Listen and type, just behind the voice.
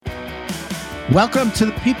Welcome to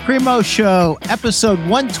the Pete Primo Show, episode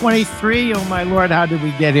 123. Oh my Lord, how did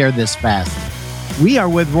we get here this fast? We are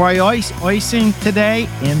with Roy Osing today,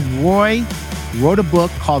 and Roy wrote a book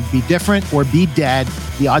called Be Different or Be Dead,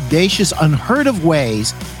 The Audacious Unheard of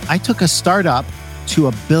Ways I Took a Startup to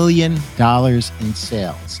 $1 billion in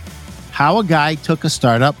Sales. How a guy took a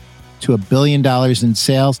startup to $1 billion in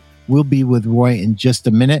sales. We'll be with Roy in just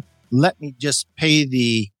a minute. Let me just pay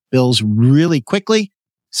the bills really quickly.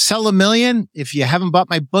 Sell $1 million. If you haven't bought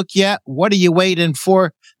my book yet, what are you waiting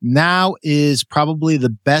for? Now is probably the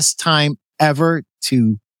best time ever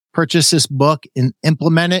to purchase this book and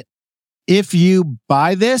implement it. If you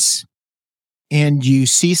buy this and you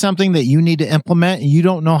see something that you need to implement and you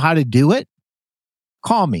don't know how to do it,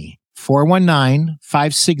 call me,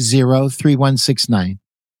 419-560-3169.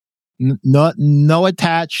 No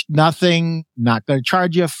attached, nothing, not going to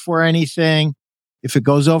charge you for anything. If it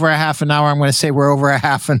goes over a half an hour, I'm going to say we're over a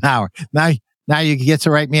half an hour. Now you get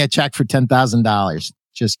to write me a check for $10,000.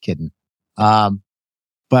 Just kidding.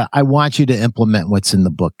 But I want you to implement what's in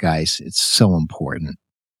the book, guys. It's so important.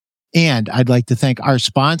 And I'd like to thank our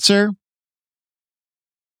sponsor,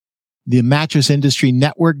 the Mattress Industry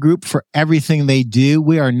Network Group, for everything they do.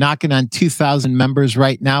 We are knocking on 2,000 members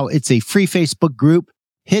right now. It's a free Facebook group.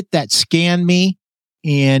 Hit that scan me.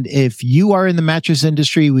 And if you are in the mattress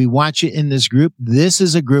industry, we want you in this group. This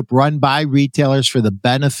is a group run by retailers for the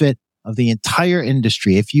benefit of the entire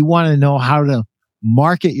industry. If you want to know how to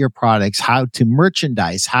market your products, how to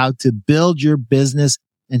merchandise, how to build your business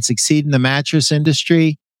and succeed in the mattress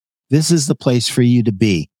industry, this is the place for you to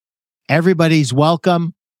be. Everybody's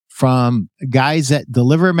welcome, from guys that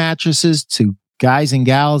deliver mattresses to guys and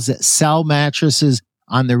gals that sell mattresses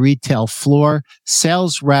on the retail floor,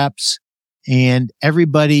 sales reps, and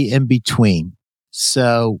everybody in between.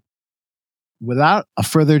 So without a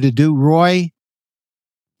further ado, Roy,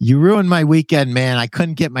 you ruined my weekend, man. I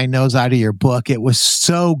couldn't get my nose out of your book. It was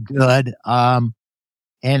so good. And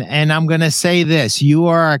I'm going to say this, you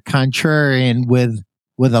are a contrarian with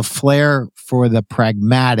a flair for the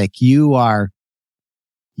pragmatic. You are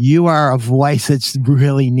a voice that's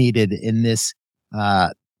really needed in this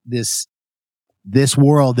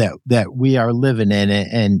world that we are living in.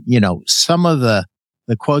 And, you know, some of the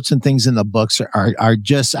quotes and things in the books are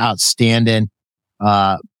just outstanding.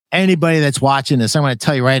 Anybody that's watching this, I'm going to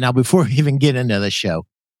tell you right now, before we even get into the show,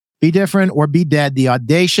 Be Different or Be Dead, The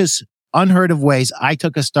Audacious Unheard of Ways I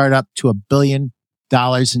Took a Startup to $1 billion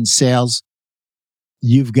in Sales.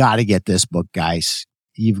 You've got to get this book, guys.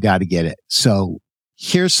 You've got to get it. So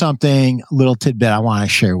here's something, a little tidbit I want to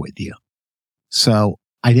share with you. So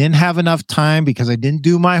I didn't have enough time because I didn't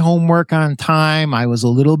do my homework on time. I was a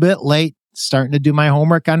little bit late starting to do my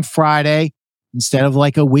homework on Friday instead of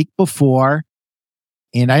like a week before.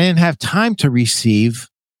 And I didn't have time to receive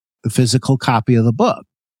the physical copy of the book.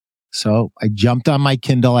 So I jumped on my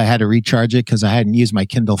Kindle. I had to recharge it because I hadn't used my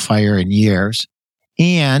Kindle Fire in years.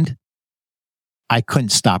 And I couldn't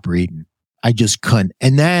stop reading. I just couldn't.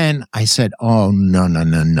 And then I said, oh, no.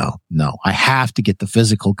 I have to get the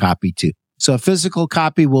physical copy too. So a physical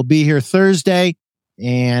copy will be here Thursday.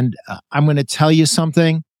 And I'm going to tell you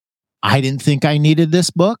something. I didn't think I needed this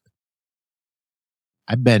book.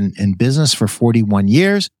 I've been in business for 41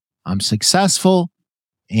 years. I'm successful.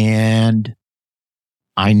 And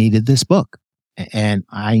I needed this book. And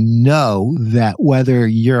I know that whether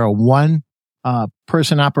you're a one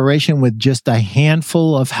person operation with just a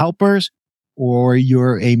handful of helpers, or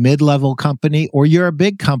you're a mid-level company, or you're a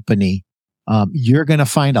big company, you're going to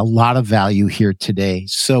find a lot of value here today.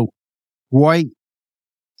 So, Roy,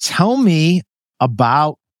 tell me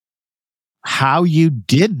about how you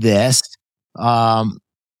did this. And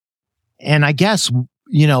I guess,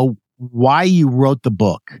 you know, why you wrote the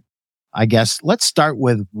book. I guess let's start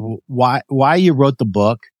with why you wrote the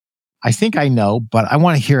book. I think I know, but I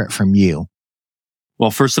want to hear it from you.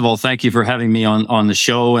 Well, first of all, thank you for having me on the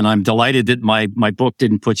show. And I'm delighted that my book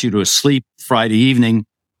didn't put you to sleep Friday evening.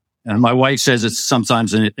 And my wife says it's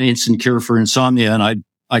sometimes an instant cure for insomnia. And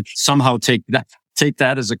I somehow take that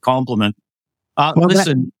as a compliment. Well,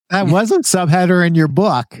 listen, that wasn't subheader in your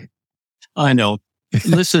book. I know.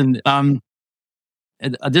 Listen,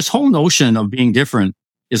 this whole notion of being different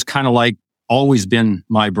is kind of like always been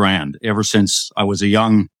my brand ever since I was a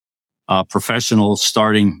young professional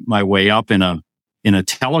starting my way up in a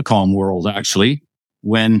telecom world, actually,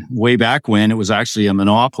 way back when it was actually a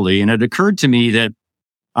monopoly. And it occurred to me that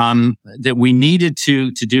we needed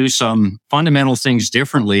to do some fundamental things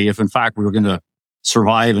differently if in fact we were going to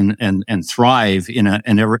survive and thrive in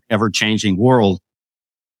an ever changing world.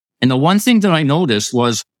 And the one thing that I noticed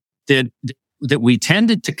was that we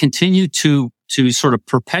tended to continue to to sort of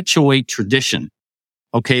perpetuate tradition,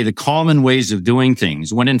 okay, the common ways of doing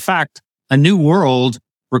things, when in fact, a new world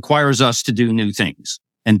requires us to do new things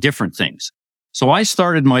and different things. So I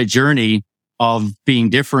started my journey of being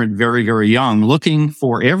different very, very young, looking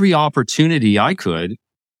for every opportunity I could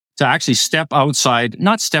to actually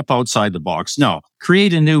not step outside the box. No,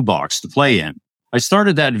 create a new box to play in. I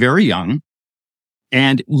started that very young,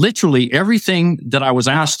 and literally everything that I was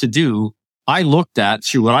asked to do, I looked at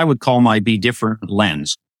through what I would call my be different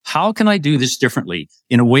lens. How can I do this differently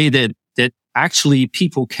in a way that actually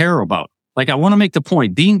people care about? Like, I want to make the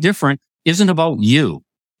point, being different isn't about you.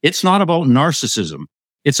 It's not about narcissism.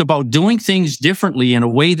 It's about doing things differently in a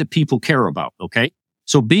way that people care about. Okay.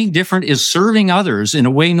 So being different is serving others in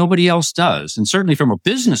a way nobody else does. And certainly from a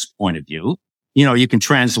business point of view, you can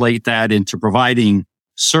translate that into providing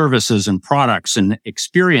services and products and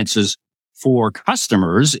experiences for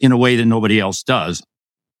customers in a way that nobody else does.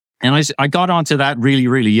 And I got onto that really,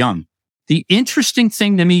 really young. The interesting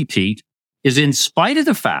thing to me, Pete, is in spite of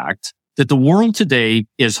the fact that the world today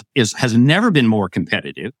has never been more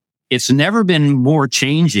competitive, it's never been more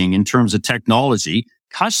changing in terms of technology,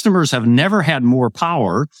 customers have never had more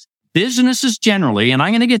power, businesses generally, and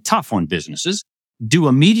I'm going to get tough on businesses, do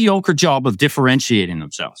a mediocre job of differentiating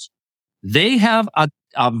themselves. They have a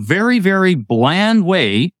very, very bland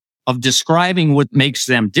way of describing what makes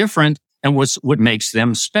them different and what makes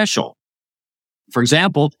them special. For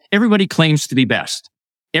example, everybody claims to be best.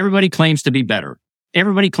 Everybody claims to be better.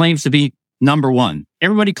 Everybody claims to be number one.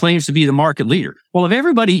 Everybody claims to be the market leader. Well, if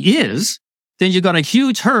everybody is, then you've got a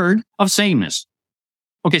huge herd of sameness.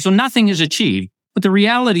 Okay, so nothing is achieved, but the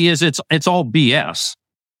reality is it's all BS.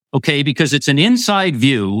 Okay, because it's an inside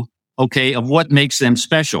view, okay, of what makes them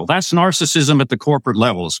special. That's narcissism at the corporate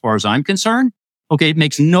level, as far as I'm concerned. Okay, it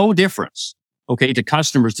makes no difference, okay, to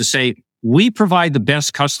customers to say, we provide the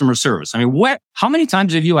best customer service. I mean, how many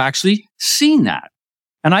times have you actually seen that?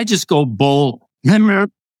 And I just go, bull,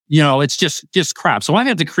 it's just crap. So I've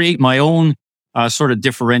had to create my own sort of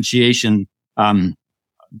differentiation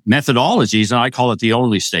methodologies, and I call it the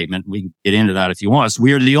only statement. We can get into that if you want.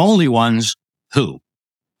 We are the only ones who.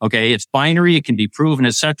 Okay, it's binary, it can be proven,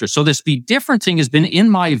 etc. So this be different thing has been in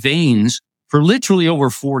my veins for literally over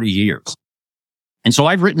 40 years. And so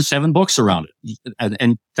I've written 7 books around it.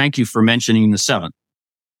 And thank you for mentioning the 7th,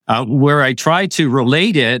 where I try to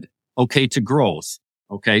relate it, okay, to growth.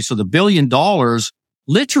 Okay, so the $1 billion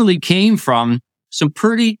literally came from some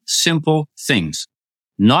pretty simple things,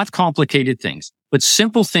 not complicated things, but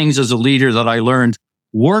simple things as a leader that I learned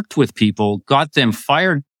worked with people, got them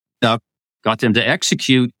fired up, got them to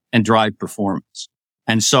execute and drive performance.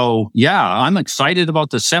 And so, yeah, I'm excited about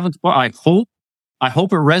the 7th book. I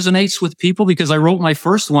hope it resonates with people because I wrote my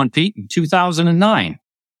first one, Pete, in 2009.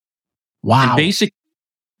 Wow. And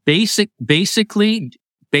basically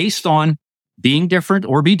based on being different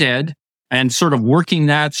or be dead and sort of working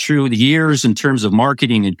that through the years in terms of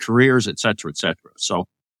marketing and careers, et cetera, et cetera. So,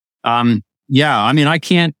 yeah, I mean, I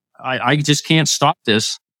just can't stop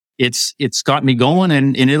this. It's got me going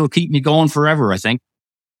and it'll keep me going forever, I think.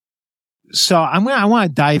 So I want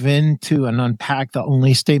to dive into and unpack the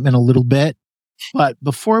only statement a little bit. But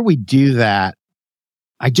before we do that,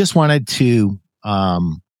 I just wanted to,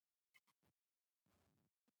 I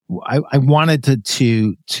wanted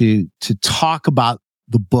to talk about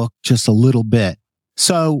the book just a little bit.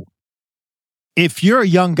 So if you're a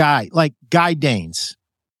young guy, like Guy Danes,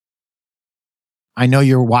 I know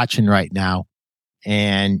you're watching right now,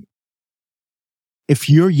 and if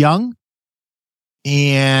you're young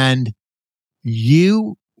and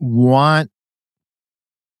you want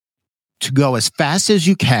to go as fast as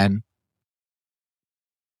you can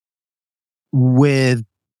without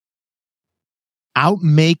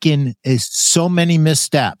making so many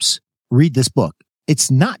missteps, read this book.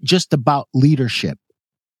 It's not just about leadership.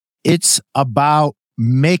 It's about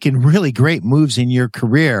making really great moves in your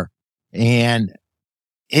career. And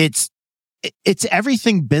it's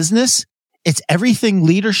everything business. It's everything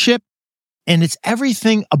leadership, and it's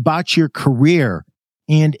everything about your career.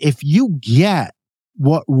 And if you get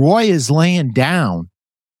what Roy is laying down,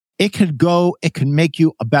 it can make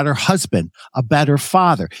you a better husband, a better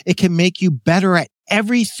father. It can make you better at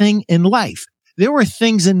everything in life. There were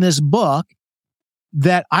things in this book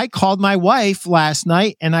that I called my wife last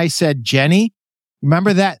night and I said, Jenny,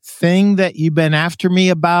 remember that thing that you've been after me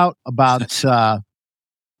about,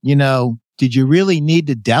 did you really need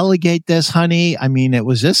to delegate this, honey? I mean, it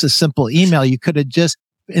was just a simple email. You could have just,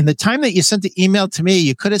 in the time that you sent the email to me,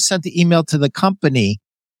 you could have sent the email to the company.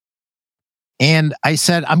 And I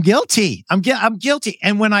said, I'm guilty. I'm guilty.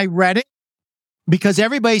 And when I read it, because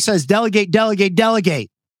everybody says delegate, delegate, delegate.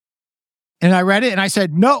 And I read it and I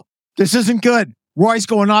said, nope, this isn't good. Roy's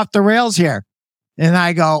going off the rails here. And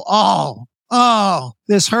I go, oh,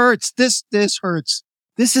 this hurts. This hurts.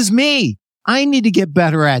 This is me. I need to get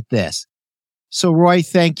better at this. So Roy,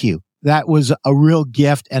 thank you. That was a real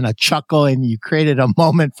gift and a chuckle, and you created a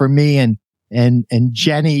moment for me and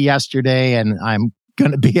Jenny yesterday. And I'm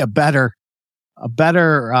going to be a better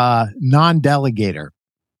non-delegator.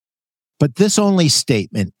 But this only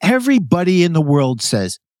statement, everybody in the world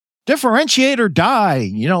says, differentiate or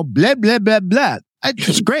die, blah, blah, blah, blah.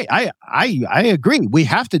 It's great. I agree. We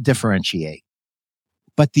have to differentiate.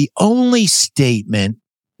 But the only statement,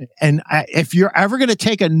 and if you're ever going to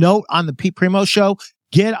take a note on the Pete Primo Show,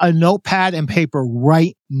 get a notepad and paper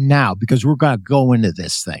right now, because we're going to go into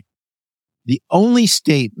this thing. The only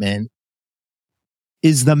statement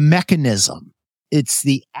is the mechanism. It's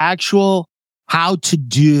the actual how to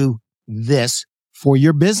do this for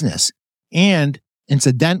your business. And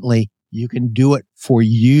incidentally, you can do it for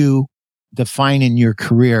you defining your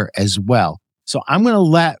career as well. So I'm going to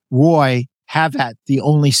let Roy have the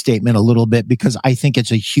only statement a little bit, because I think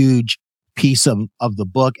it's a huge piece of the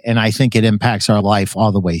book, and I think it impacts our life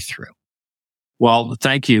all the way through. Well,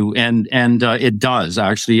 thank you. And it does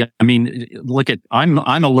actually. I mean, I'm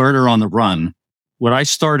a learner on the run. When I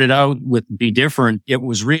started out with Be Different, it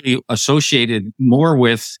was really associated more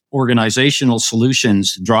with organizational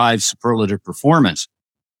solutions, drive superlative performance.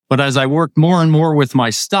 But as I worked more and more with my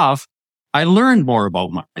stuff, I learned more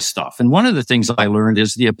about my stuff. And one of the things I learned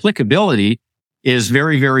is the applicability is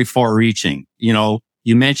very, very far reaching.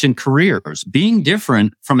 You mentioned careers. Being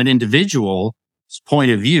different from an individual's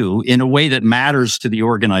point of view in a way that matters to the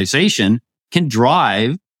organization can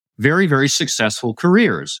drive very, very successful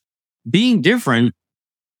careers. Being different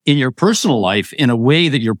in your personal life in a way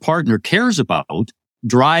that your partner cares about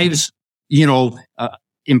drives,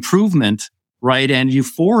 improvement, right? And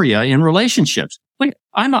euphoria in relationships. Like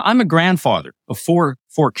I'm a grandfather of four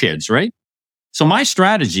kids, right? So my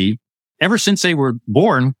strategy ever since they were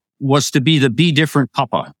born was to be the Be Different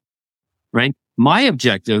papa, right? My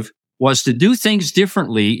objective was to do things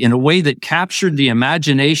differently in a way that captured the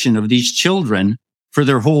imagination of these children for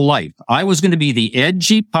their whole life. I was going to be the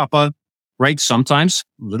edgy papa, right? Sometimes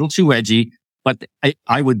a little too edgy, but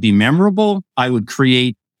I would be memorable. I would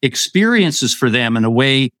create experiences for them in a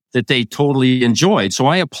way that they totally enjoyed. So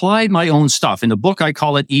I applied my own stuff. In the book, I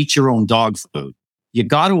call it Eat Your Own Dog Food. You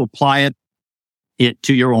got to apply it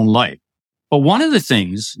to your own life. But one of the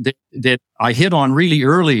things that I hit on really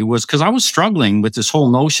early was because I was struggling with this whole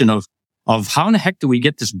notion of how in the heck do we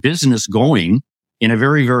get this business going in a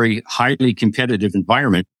very, very highly competitive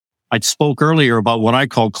environment. I spoke earlier about what I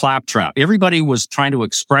call claptrap. Everybody was trying to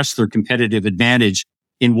express their competitive advantage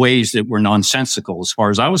in ways that were nonsensical as far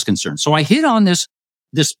as I was concerned. So I hit on this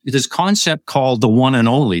concept called the one and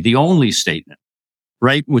only, the only statement,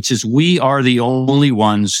 right? Which is we are the only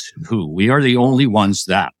ones we are the only ones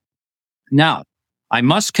that. Now, I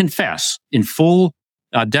must confess in full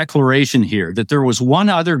declaration here that there was one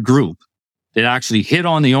other group that actually hit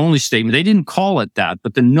on the only statement. They didn't call it that,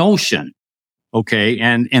 but the notion. Okay.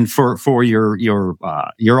 And for your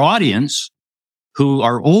audience who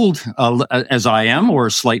are old, as I am, or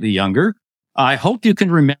slightly younger, I hope you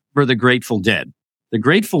can remember the Grateful Dead. The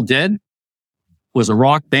Grateful Dead was a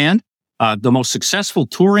rock band, the most successful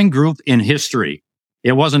touring group in history.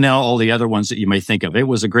 It wasn't all the other ones that you may think of. It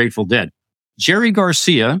was a Grateful Dead. Jerry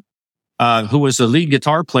Garcia, who was the lead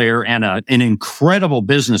guitar player and an incredible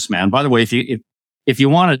businessman. By the way, if you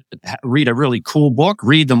want to read a really cool book,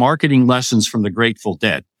 read The Marketing Lessons from the Grateful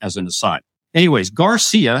Dead as an aside. Anyways,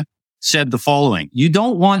 Garcia said the following: you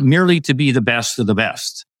don't want merely to be the best of the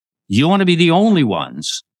best. You want to be the only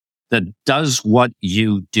ones that does what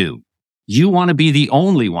you do. You want to be the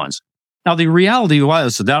only ones. Now, the reality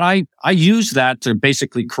was that I used that to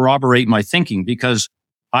basically corroborate my thinking, because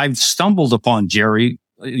I've stumbled upon Jerry,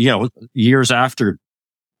 years after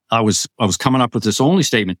I was coming up with this only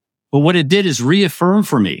statement. But what it did is reaffirm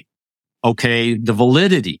for me, okay, the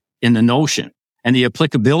validity in the notion and the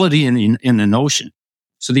applicability in the notion.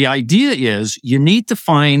 So the idea is you need to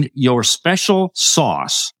find your special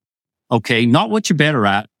sauce, okay, not what you're better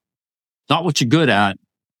at, not what you're good at,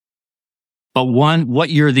 but what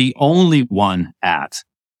you're the only one at,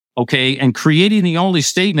 okay? And creating the only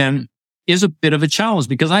statement is a bit of a challenge,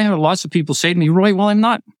 because I have lots of people say to me, Roy, well, I'm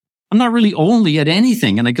not really only at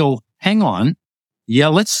anything. And I go, hang on. Yeah,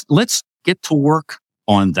 let's get to work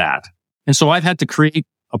on that. And so I've had to create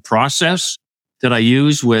a process that I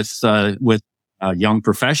use with young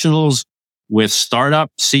professionals, with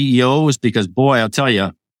startup CEOs, because boy, I'll tell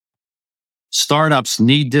you, startups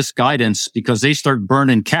need this guidance because they start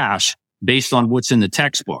burning cash based on what's in the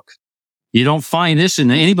textbook. You don't find this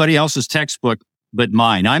in anybody else's textbook but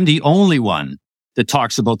mine. I'm the only one that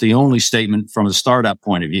talks about the only statement from a startup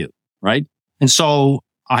point of view, right? And so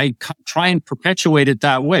I try and perpetuate it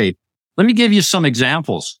that way. Let me give you some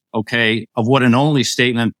examples, okay, of what an only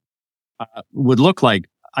statement would look like.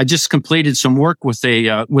 I just completed some work with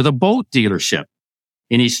a boat dealership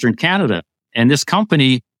in Eastern Canada, and this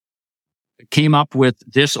company came up with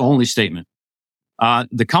this only statement.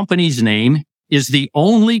 The company's name is the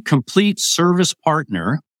only complete service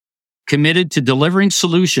partner committed to delivering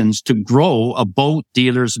solutions to grow a boat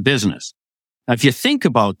dealer's business. Now, if you think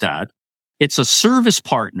about that, it's a service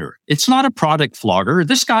partner. It's not a product flogger.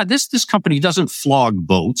 This company doesn't flog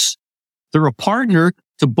boats. They're a partner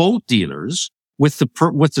to boat dealers with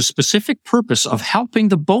the specific purpose of helping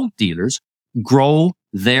the boat dealers grow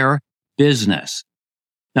their business.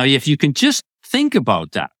 Now, if you can just think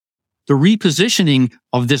about that, the repositioning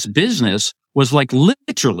of this business was like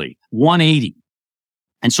literally 180.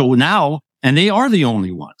 And so now, and they are the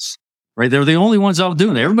only ones, right? They're the only ones out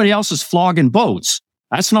doing it. Everybody else is flogging boats.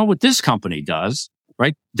 That's not what this company does,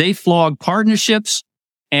 right? They flog partnerships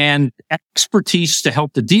and expertise to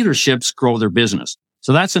help the dealerships grow their business.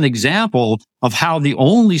 So that's an example of how the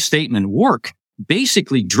only statement work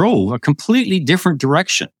basically drove a completely different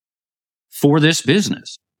direction for this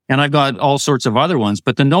business. And I've got all sorts of other ones,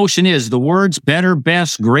 but the notion is the words better,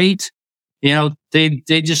 best, great,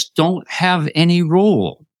 they just don't have any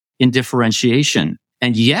role in differentiation.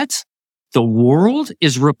 And yet the world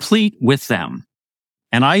is replete with them.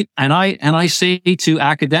 And I say to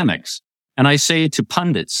academics and I say to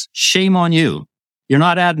pundits, shame on you. You're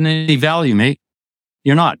not adding any value, mate.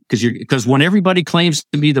 You're not, because when everybody claims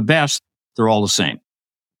to be the best, they're all the same.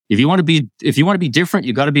 If you want to be different,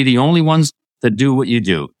 you got to be the only ones that do what you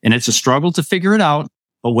do. And it's a struggle to figure it out.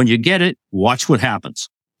 But when you get it, watch what happens.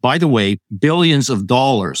 By the way, billions of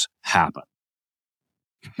dollars happen.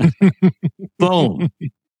 Boom.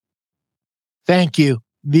 Thank you.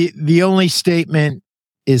 The only statement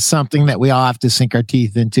is something that we all have to sink our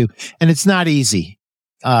teeth into, and it's not easy.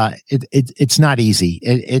 It's not easy.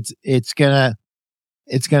 It's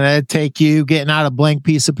gonna take you getting out a blank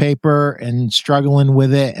piece of paper and struggling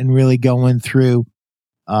with it and really going through.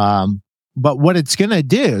 But what it's gonna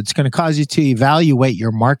do, it's gonna cause you to evaluate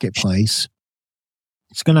your marketplace.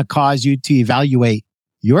 It's gonna cause you to evaluate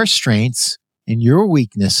your strengths and your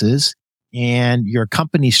weaknesses and your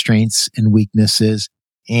company strengths and weaknesses.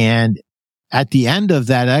 And at the end of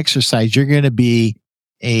that exercise, you're going to be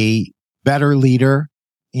a better leader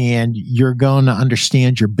and you're going to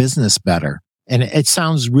understand your business better. And it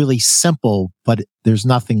sounds really simple, but there's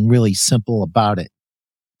nothing really simple about it.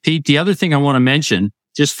 Pete, the other thing I want to mention,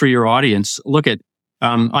 just for your audience, look at,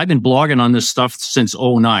 I've been blogging on this stuff since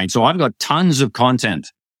 2009. So I've got tons of content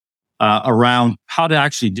around how to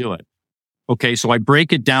actually do it. Okay, so I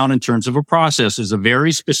break it down in terms of a process. There's a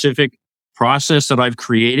very specific process that I've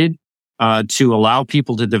created to allow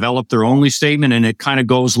people to develop their only statement. And it kind of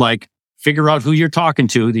goes like, figure out who you're talking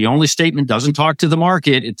to. The only statement doesn't talk to the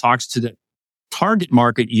market. It talks to the target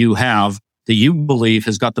market you have that you believe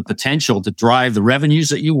has got the potential to drive the revenues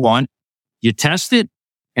that you want. You test it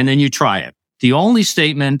and then you try it. The only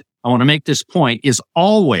statement, I want to make this point, is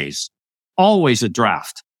always a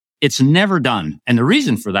draft. It's never done. And the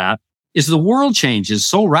reason for that is the world changes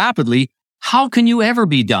so rapidly. How can you ever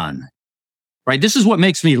be done? Right? This is what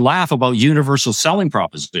makes me laugh about universal selling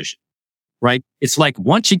proposition, right? It's like,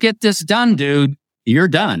 once you get this done, dude, you're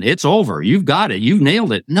done. It's over. You've got it. You've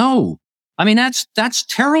nailed it. No. I mean, that's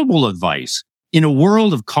terrible advice in a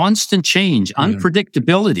world of constant change,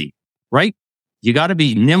 unpredictability, right? You got to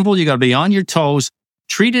be nimble. You got to be on your toes,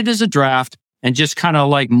 treat it as a draft and just kind of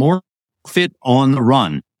like morph it on the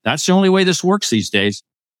run. That's the only way this works these days.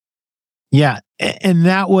 Yeah. And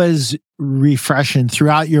that was refreshing.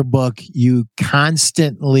 Throughout your book, you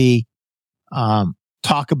constantly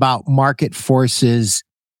talk about market forces,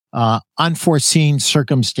 unforeseen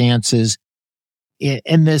circumstances,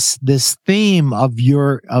 and this theme of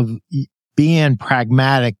being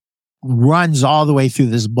pragmatic runs all the way through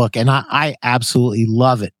this book. And I absolutely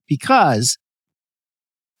love it, because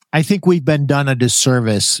I think we've been done a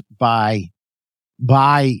disservice by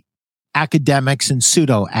academics and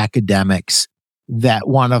pseudo academics that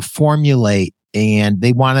want to formulate and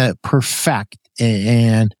they want to perfect,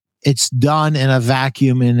 and it's done in a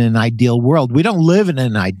vacuum in an ideal world. We don't live in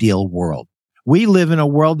an ideal world. We live in a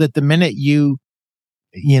world that the minute you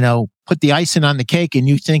put the icing on the cake and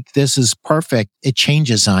you think this is perfect, it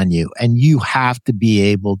changes on you, and you have to be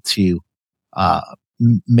able to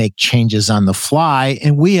make changes on the fly.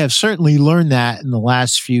 And we have certainly learned that in the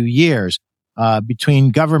last few years. between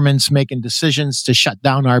governments making decisions to shut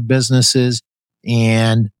down our businesses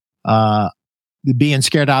and being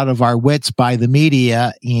scared out of our wits by the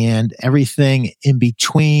media and everything in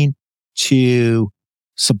between, to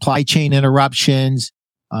supply chain interruptions.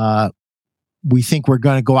 We think we're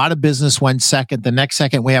going to go out of business one second. The next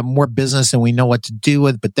second, we have more business and we know what to do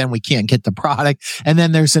with, but then we can't get the product. And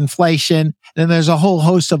then there's inflation. And then there's a whole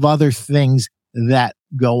host of other things that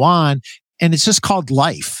go on. And it's just called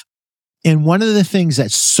life. And one of the things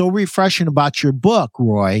that's so refreshing about your book,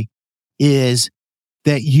 Roy, is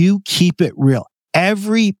that you keep it real.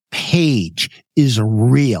 Every page is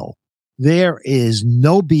real. There is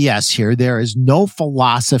no BS here. There is no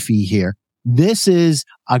philosophy here. This is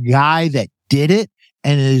a guy that did it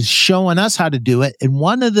and is showing us how to do it. And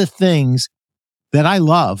one of the things that I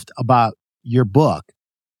loved about your book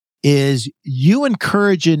is you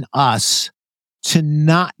encouraging us to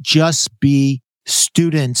not just be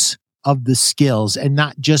students of the skills and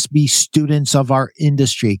not just be students of our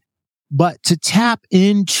industry, but to tap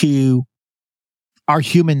into our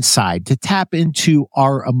human side, to tap into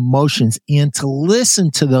our emotions and to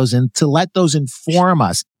listen to those and to let those inform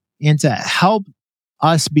us and to help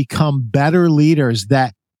us become better leaders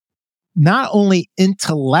that not only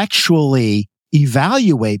intellectually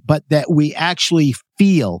evaluate, but that we actually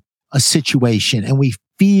feel a situation and we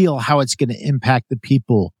feel how it's going to impact the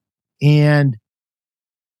people. And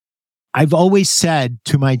I've always said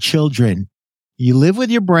to my children, you live with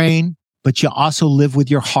your brain, but you also live with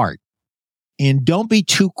your heart. And don't be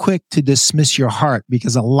too quick to dismiss your heart,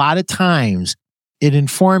 because a lot of times it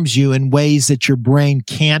informs you in ways that your brain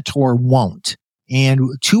can't or won't. And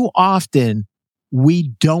too often we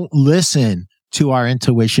don't listen to our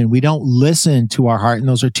intuition. We don't listen to our heart. And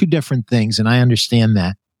those are two different things. And I understand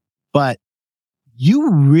that. But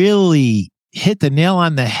you really hit the nail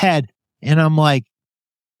on the head. And I'm like,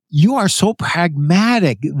 you are so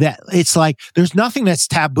pragmatic that it's like, there's nothing that's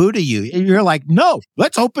taboo to you. You're like, no,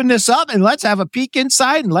 let's open this up and let's have a peek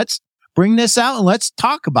inside and let's bring this out and let's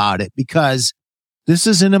talk about it, because this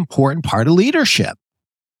is an important part of leadership.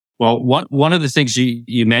 Well, one of the things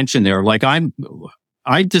you mentioned there, like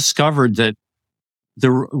I discovered that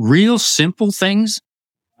the real simple things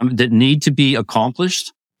that need to be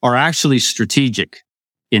accomplished are actually strategic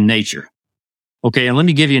in nature. Okay, and let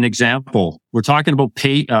me give you an example. We're talking about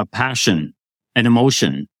passion and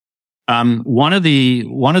emotion. One of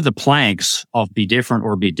the planks of Be Different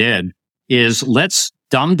or Be Dead is let's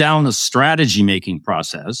dumb down the strategy making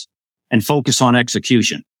process and focus on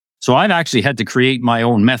execution. So I've actually had to create my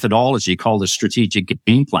own methodology called a strategic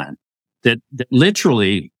game plan that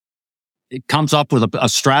literally it comes up with a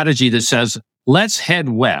strategy that says, let's head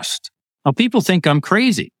west. Now, people think I'm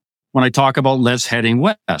crazy when I talk about let's heading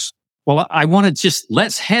west. Well, I want to just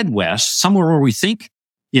let's head west somewhere where we think,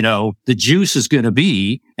 the juice is going to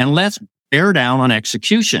be, and let's bear down on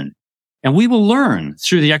execution. And we will learn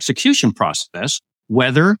through the execution process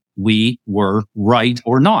whether we were right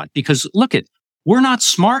or not. Because look we're not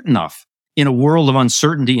smart enough in a world of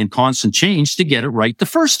uncertainty and constant change to get it right the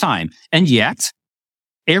first time. And yet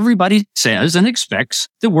everybody says and expects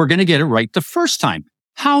that we're going to get it right the first time.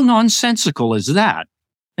 How nonsensical is that?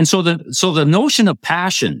 And so the notion of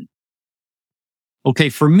passion, okay,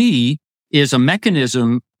 for me is a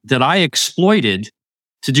mechanism that I exploited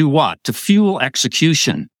to do what? To fuel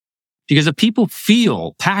execution. Because if people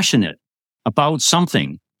feel passionate about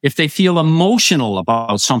something, if they feel emotional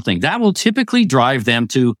about something, that will typically drive them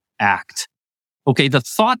to act. Okay, the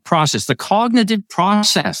thought process, the cognitive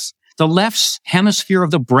process, the left hemisphere of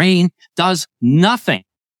the brain does nothing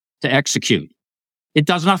to execute. It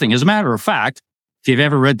does nothing. As a matter of fact, if you've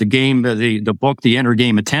ever read the book, The Inner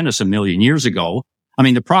Game of Tennis a million years ago, I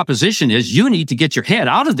mean, the proposition is you need to get your head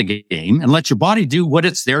out of the game and let your body do what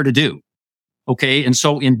it's there to do. Okay. And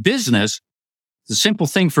so in business, the simple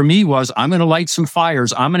thing for me was I'm going to light some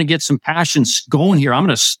fires. I'm going to get some passions going here. I'm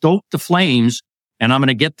going to stoke the flames and I'm going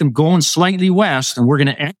to get them going slightly west. And we're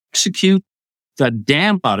going to execute the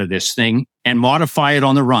damn out of this thing and modify it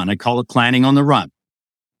on the run. I call it planning on the run.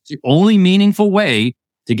 It's the only meaningful way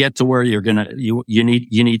to get to where you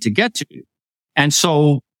need to get to. And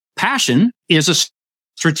so passion is a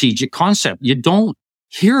strategic concept. You don't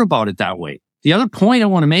hear about it that way. The other point I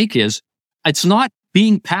want to make is it's not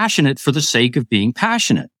being passionate for the sake of being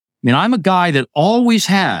passionate. I mean, I'm a guy that always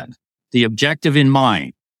had the objective in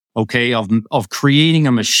mind, okay, of creating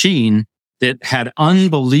a machine that had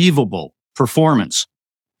unbelievable performance.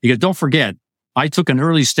 Because don't forget, I took an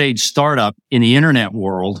early stage startup in the internet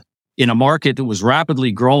world in a market that was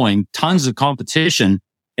rapidly growing, tons of competition.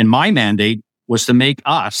 And my mandate was to make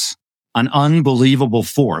us an unbelievable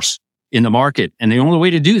force. in the market. And the only way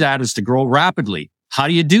to do that is to grow rapidly. How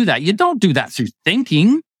do you do that? You don't do that through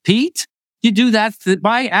thinking, Pete. You do that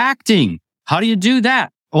by acting. How do you do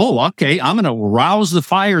that? Oh, okay. I'm going to rouse the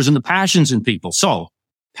fires and the passions in people. So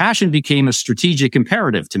passion became a strategic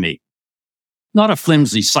imperative to me, not a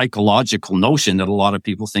flimsy psychological notion that a lot of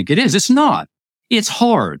people think it is. It's not. It's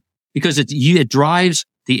hard because it drives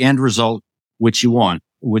the end result which you want,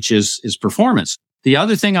 which is performance. The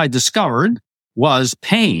other thing I discovered was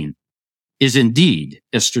pain is indeed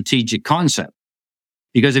a strategic concept.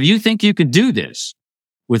 Because if you think you can do this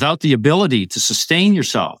without the ability to sustain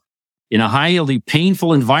yourself in a highly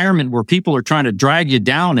painful environment where people are trying to drag you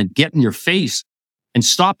down and get in your face and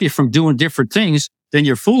stop you from doing different things, then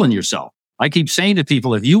you're fooling yourself. I keep saying to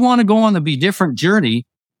people, if you want to go on the Be Different journey,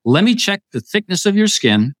 let me check the thickness of your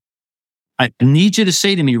skin. I need you to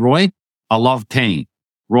say to me, Roy, I love pain.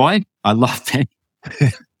 Roy, I love pain.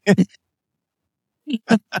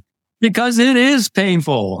 Because it is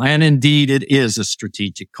painful. And indeed, it is a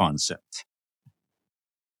strategic concept.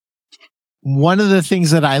 One of the things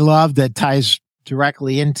that I love that ties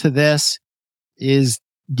directly into this is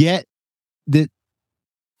fight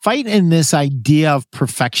in this idea of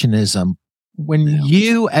perfectionism. When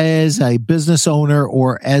you as a business owner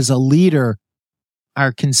or as a leader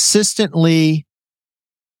are consistently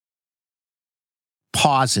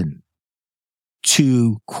pausing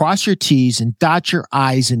to cross your T's and dot your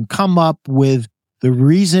I's and come up with the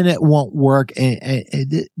reason it won't work.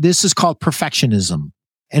 And this is called perfectionism,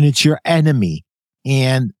 and it's your enemy.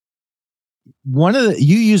 And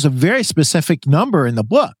you use a very specific number in the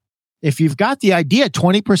book. If you've got the idea,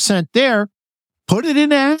 20% there, put it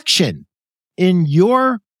in action. In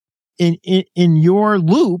your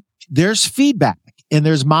loop, there's feedback and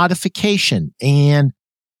there's modification, and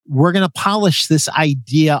we're going to polish this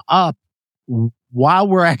idea up while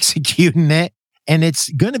we're executing it. And it's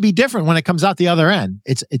going to be different when it comes out the other end.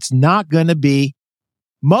 It's not going to be,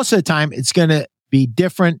 most of the time, it's going to be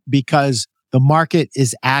different because the market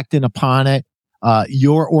is acting upon it.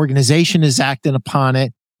 Your organization is acting upon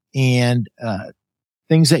it, and,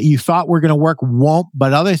 things that you thought were going to work won't,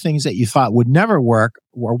 but other things that you thought would never work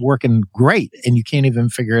are working great, and you can't even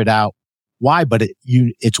figure it out why, but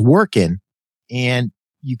it's working. And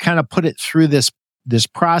you kind of put it through this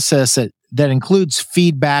process that includes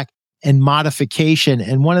feedback and modification.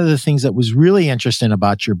 And one of the things that was really interesting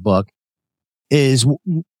about your book is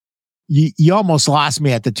you almost lost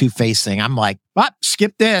me at the two-faced thing. I'm like,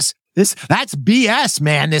 skip this. That's BS,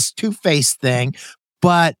 man, this two-faced thing.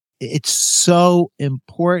 But it's so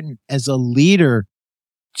important as a leader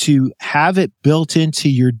to have it built into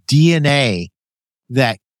your DNA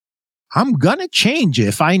that I'm going to change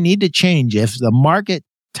if I need to change. If the market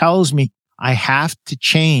tells me I have to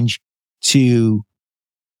change to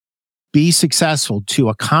be successful, to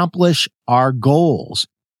accomplish our goals,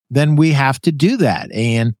 then we have to do that.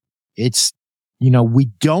 And it's, we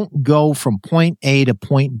don't go from point A to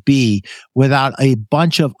point B without a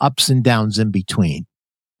bunch of ups and downs in between.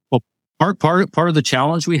 Part of the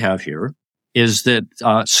challenge we have here is that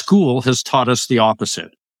school has taught us the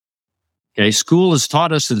opposite. Okay, school has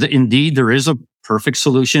taught us that indeed there is a perfect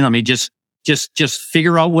solution. I mean, just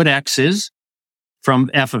figure out what X is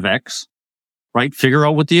from f of X, right? Figure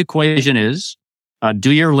out what the equation is.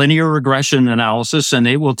 Do your linear regression analysis, and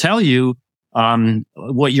they will tell you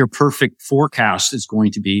what your perfect forecast is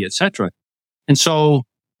going to be, etc. And so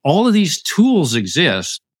all of these tools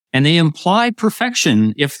exist. And they imply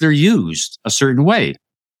perfection if they're used a certain way.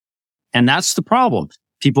 And that's the problem.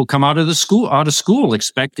 People come out of school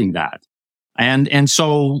expecting that. And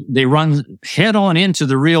so they run head on into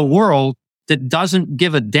the real world that doesn't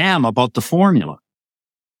give a damn about the formula.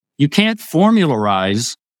 You can't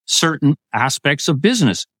formularize certain aspects of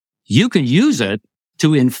business. You can use it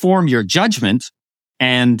to inform your judgment.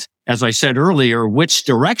 And as I said earlier, which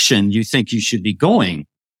direction you think you should be going.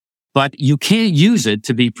 But you can't use it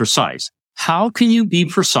to be precise. How can you be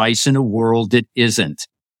precise in a world that isn't?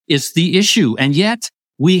 It's the issue. And yet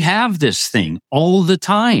we have this thing all the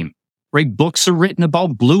time, right? Books are written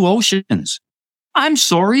about blue oceans. I'm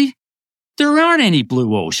sorry. There aren't any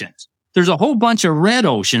blue oceans. There's a whole bunch of red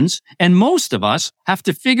oceans, and most of us have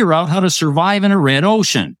to figure out how to survive in a red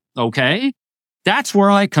ocean. Okay? That's where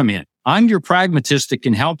I come in. I'm your pragmatist that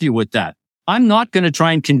can help you with that. I'm not going to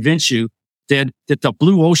try and convince you that the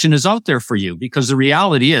blue ocean is out there for you, because the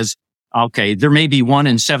reality is, okay, there may be 1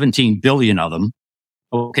 in 17 billion of them.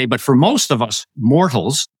 Okay. But for most of us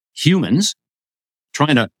mortals, humans,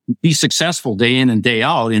 trying to be successful day in and day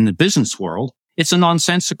out in the business world, it's a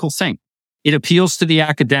nonsensical thing. It appeals to the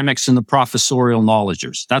academics and the professorial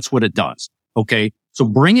knowledgers. That's what it does. Okay. So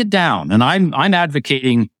bring it down. And I'm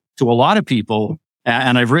advocating to a lot of people,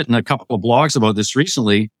 and I've written a couple of blogs about this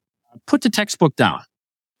recently, put the textbook down.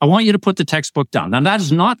 I want you to put the textbook down. Now, that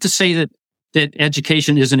is not to say that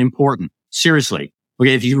education isn't important. Seriously.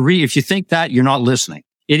 Okay. If you think that, you're not listening.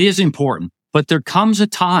 It is important, but there comes a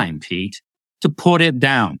time, Pete, to put it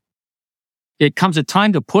down. It comes a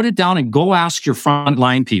time to put it down and go ask your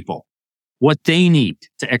frontline people what they need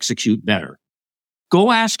to execute better.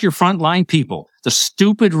 Go ask your frontline people the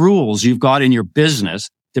stupid rules you've got in your business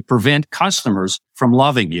that prevent customers from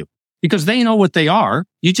loving you, because they know what they are.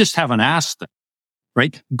 You just haven't asked them,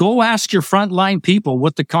 right? Go ask your frontline people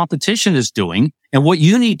what the competition is doing and what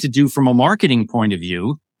you need to do from a marketing point of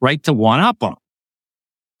view, right, to one up them.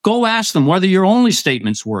 Go ask them whether your only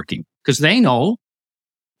statement's working, because they know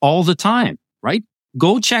all the time, right?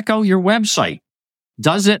 Go check out your website.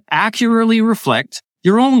 Does it accurately reflect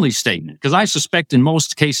your only statement? Because I suspect in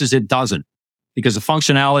most cases it doesn't, because the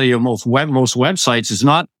functionality of most websites is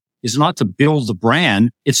not to build the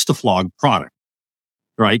brand, it's to flog product,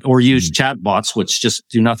 right? Or use chatbots, which just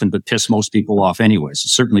do nothing but piss most people off anyways. It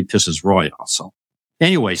certainly pisses Roy off. So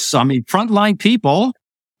anyways, I mean, frontline people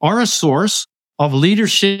are a source of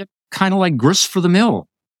leadership, kind of like grist for the mill.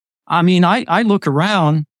 I mean, I look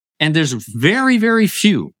around and there's very, very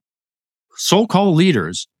few so-called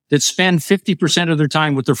leaders that spend 50% of their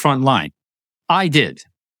time with their front line. I did.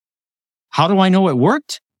 How do I know it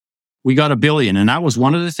worked? We got $1 billion. And that was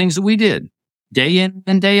one of the things that we did day in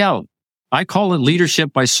and day out. I call it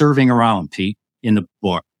leadership by serving around, Pete, in the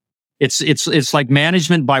book. It's like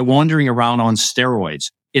management by wandering around on steroids.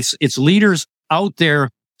 It's leaders out there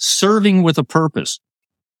serving with a purpose,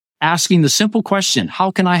 asking the simple question, how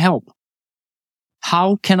can I help?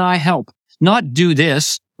 How can I help? Not do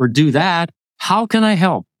this or do that. How can I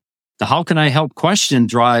help? The how can I help question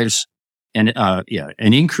drives an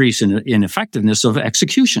increase in effectiveness of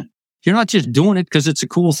execution. You're not just doing it because it's a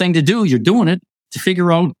cool thing to do. You're doing it to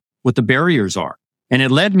figure out what the barriers are. And it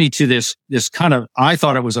led me to this kind of, I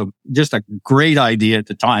thought it was just a great idea at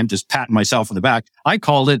the time, just patting myself on the back. I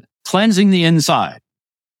called it cleansing the inside.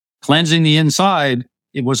 Cleansing the inside.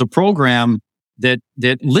 It was a program that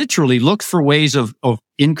literally looked for ways of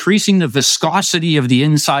increasing the viscosity of the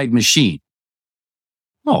inside machine.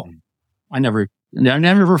 Oh, I never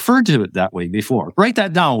referred to it that way before. Write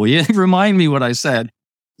that down, will you? Remind me what I said.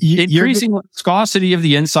 Increasing the viscosity of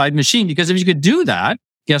the inside machine. Because if you could do that,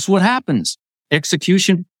 guess what happens?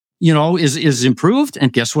 Execution, is improved.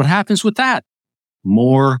 And guess what happens with that?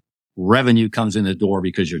 More revenue comes in the door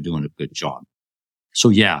because you're doing a good job. So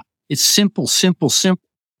yeah, it's simple. In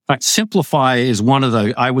fact, simplify is one of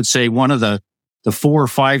the 4 or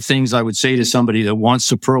 5 things I would say to somebody that wants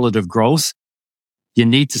superlative growth. You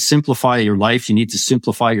need to simplify your life. You need to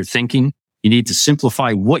simplify your thinking. You need to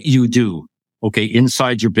simplify what you do, okay,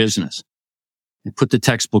 inside your business. And put the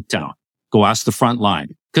textbook down. Go ask the front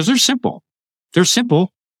line. Because they're simple. They're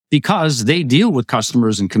simple because they deal with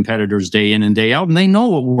customers and competitors day in and day out, and they know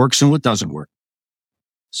what works and what doesn't work.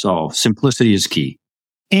 So simplicity is key.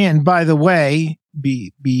 And by the way,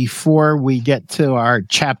 before we get to our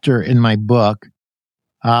chapter in my book,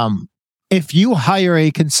 if you hire a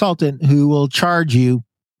consultant who will charge you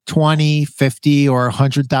 $20,000, $50,000, or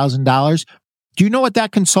 $100,000, do you know what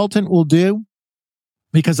that consultant will do?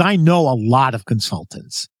 Because I know a lot of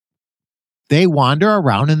consultants. They wander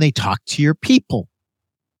around and they talk to your people.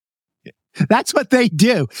 That's what they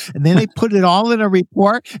do. And then they put it all in a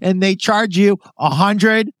report and they charge you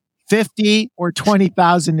 $100,000, $50,000, or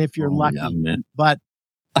 $20,000 if you're lucky. Yeah, but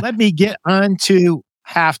let me get on to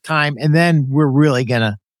halftime and then we're really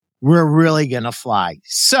gonna fly.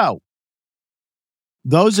 So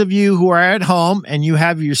those of you who are at home and you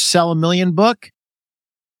have your Sell a Million book,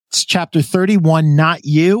 it's chapter 31, Not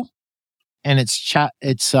You. And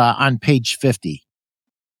it's on page 50.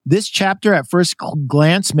 This chapter at first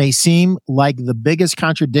glance may seem like the biggest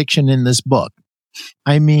contradiction in this book.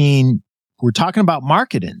 I mean, we're talking about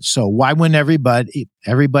marketing. So why wouldn't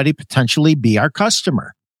everybody potentially be our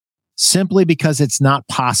customer? Simply because it's not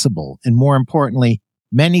possible. And more importantly,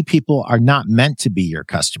 many people are not meant to be your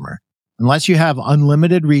customer unless you have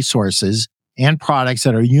unlimited resources and products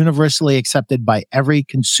that are universally accepted by every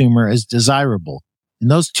consumer as desirable. And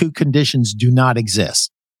those two conditions do not exist.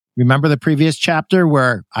 Remember the previous chapter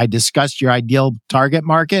where I discussed your ideal target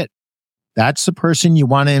market? That's the person you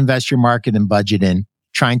want to invest your market and budget in,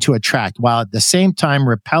 trying to attract, while at the same time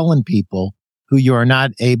repelling people who you are not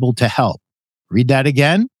able to help. Read that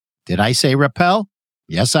again. Did I say repel?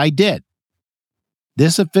 Yes, I did.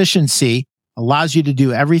 This efficiency allows you to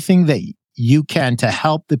do everything that you can to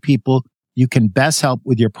help the people you can best help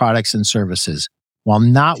with your products and services, while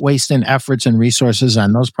not wasting efforts and resources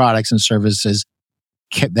on those products and services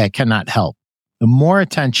that cannot help. The more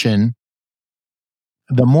attention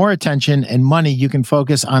and money you can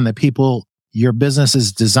focus on the people your business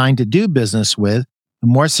is designed to do business with, the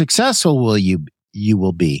more successful you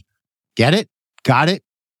will be. Get it? Got it?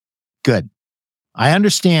 Good. I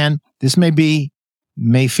understand this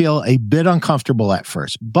may feel a bit uncomfortable at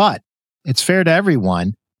first, but it's fair to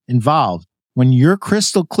everyone involved when you're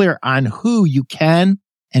crystal clear on who you can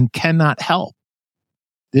and cannot help.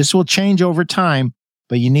 This will change over time,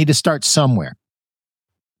 but you need to start somewhere.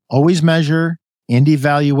 Always measure and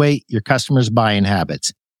evaluate your customers' buying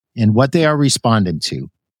habits and what they are responding to.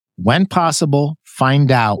 When possible,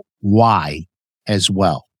 find out why as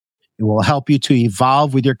well. It will help you to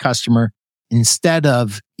evolve with your customer instead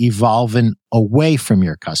of evolving away from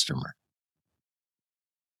your customer.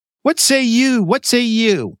 What say you? What say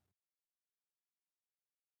you?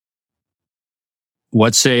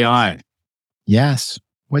 What say I? Yes.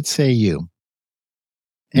 What say you?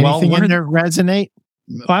 Anything in there resonate?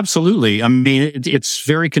 Absolutely. I mean, it's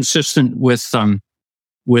very consistent with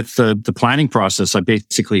the planning process I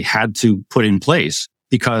basically had to put in place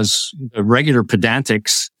because the regular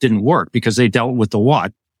pedantics didn't work because they dealt with the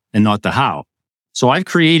what and not the how. So I've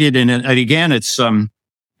created, and again, it's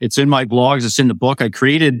in my blogs, it's in the book. I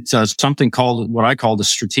created something called what I call the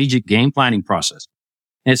strategic game planning process.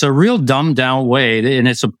 And it's a real dumbed down way,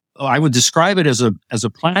 and I would describe it as a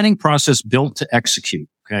planning process built to execute.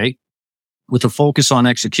 Okay, with a focus on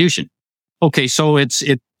execution. Okay, so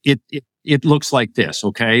it looks like this.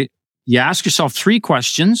 Okay, you ask yourself 3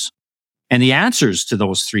 questions, and the answers to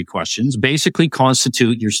those 3 questions basically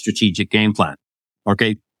constitute your strategic game plan.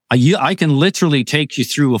 Okay, I can literally take you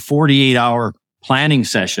through a 48-hour planning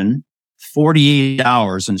session, 48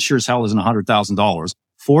 hours, and sure as hell isn't $100,000.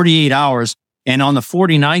 48 hours, and on the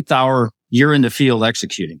 49th hour, you're in the field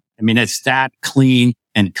executing. I mean, it's that clean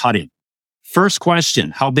and cutting. First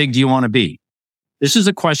question, how big do you want to be? This is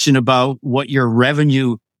a question about what your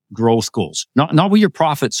revenue growth goals, not what your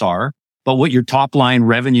profits are, but what your top line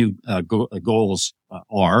revenue goals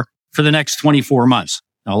are for the next 24 months.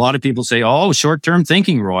 Now, a lot of people say, oh, short-term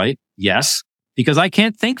thinking, Roy. Yes, because I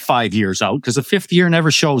can't think 5 years out because the 5th year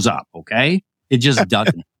never shows up. Okay. It just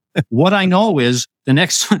doesn't. What I know is the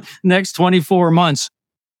next 24 months,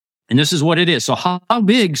 and this is what it is. So how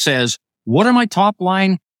big says, what are my top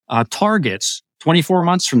line targets 24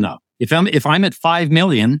 months from now? If I'm at 5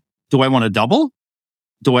 million, do I want to double?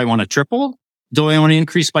 Do I want to triple? Do I want to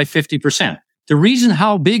increase by 50%? The reason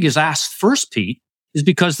how big is asked first, Pete, is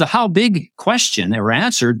because the how big question or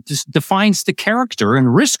answer defines the character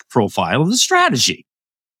and risk profile of the strategy.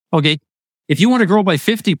 Okay. If you want to grow by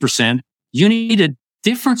 50%, you need a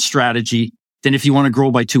different strategy than if you want to grow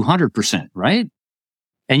by 200%, right?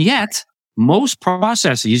 And yet most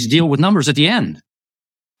processes deal with numbers at the end.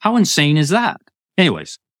 How insane is that?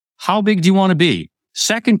 Anyways, how big do you want to be?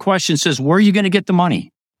 Second question says, where are you going to get the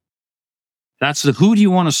money? That's the who do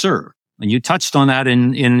you want to serve? And you touched on that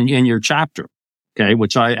in your chapter, okay,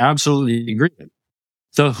 which I absolutely agree with.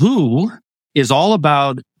 The who is all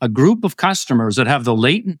about a group of customers that have the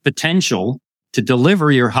latent potential to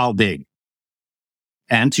deliver your how big.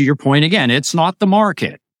 And to your point again, it's not the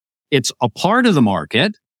market. It's a part of the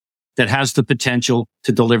market that has the potential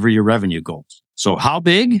to deliver your revenue goals. So how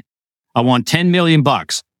big? I want 10 million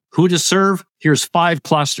bucks. Who to serve? Here's 5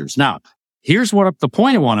 clusters. Now, here's what the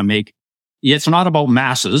point I want to make. It's not about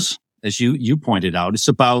masses, as you pointed out. It's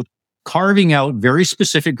about carving out very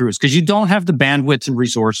specific groups because you don't have the bandwidth and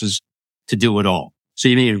resources to do it all. So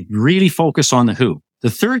you need to really focus on the who. The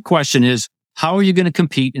third question is, how are you going to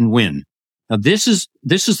compete and win? Now, this is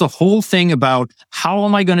the whole thing about how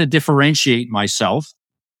am I going to differentiate myself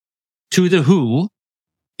to the who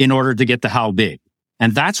in order to get the how big.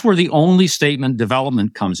 And that's where the only statement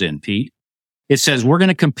development comes in, Pete. It says we're going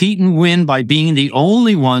to compete and win by being the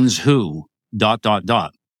only ones who ...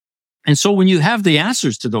 And so when you have the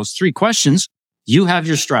answers to those 3 questions, you have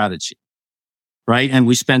your strategy, right? And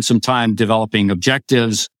we spend some time developing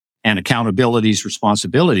objectives and accountabilities,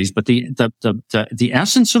 responsibilities. But the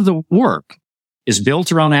essence of the work is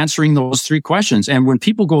built around answering those 3 questions. And when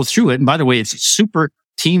people go through it, and by the way, it's super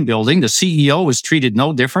team building. The CEO is treated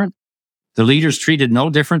no different. The leader's treated no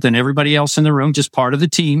different than everybody else in the room, just part of the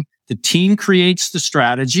team. The team creates the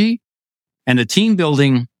strategy, and the team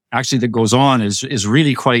building actually that goes on is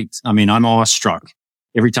really quite, I mean, I'm awestruck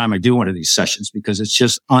every time I do one of these sessions because it's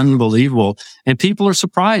just unbelievable. And people are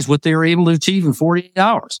surprised what they were able to achieve in 48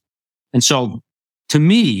 hours. And so to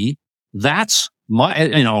me, that's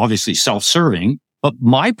my, obviously self-serving, but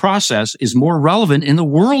my process is more relevant in the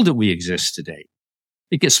world that we exist today.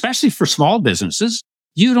 Because especially for small businesses,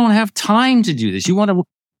 you don't have time to do this. You want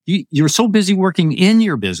You're so busy working in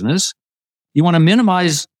your business. You want to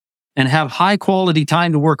minimize and have high quality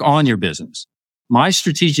time to work on your business. My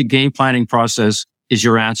strategic game planning process is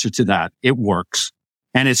your answer to that. It works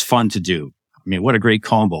and it's fun to do. I mean, what a great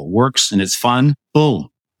combo. Works and it's fun. Boom.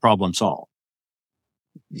 Problem solved.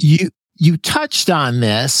 You touched on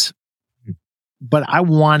this, but I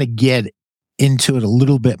want to get into it a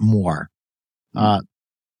little bit more. I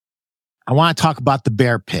want to talk about the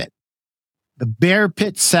bear pit. The bear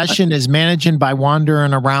pit session is managing by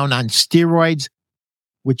wandering around on steroids,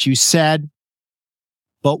 which you said,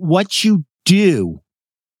 but what you do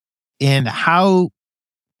and how,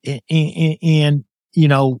 and you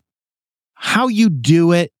know, how you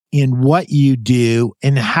do it and what you do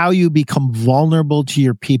and how you become vulnerable to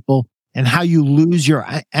your people and how you lose your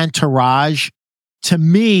entourage. To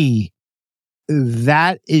me,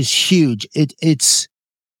 that is huge. It's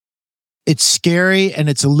scary and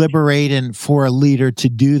it's liberating for a leader to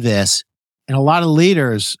do this. And a lot of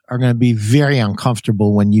leaders are going to be very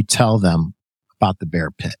uncomfortable when you tell them about the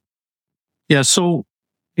bear pit. Yeah. So,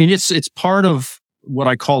 I mean, it's part of what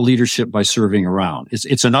I call leadership by serving around.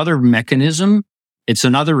 It's another mechanism. It's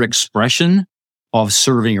another expression of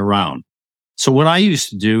serving around. So what I used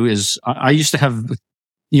to do is I used to have,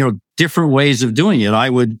 different ways of doing it. I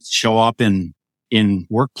would show up in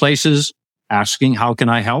workplaces asking, how can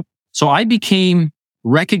I help? So I became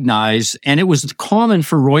recognized, and it was common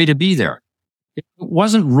for Roy to be there. It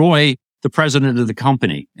wasn't Roy, the president of the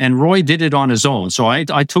company, and Roy did it on his own. So I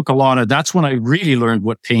took a lot of, that's when I really learned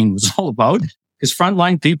what pain was all about, because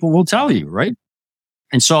frontline people will tell you, right?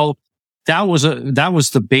 And so that was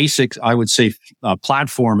the basic, I would say,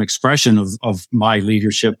 platform expression of my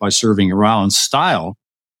leadership by serving around style.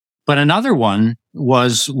 But another one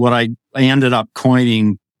was what I ended up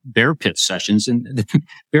coining bear pit sessions, and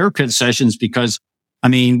bear pit sessions because, I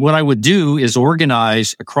mean, what I would do is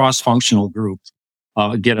organize a cross-functional group,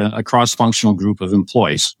 get a cross-functional group of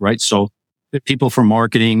employees, right? So people from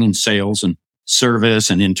marketing and sales and service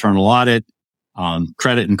and internal audit,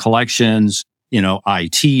 credit and collections,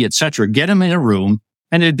 IT, et cetera, get them in a room,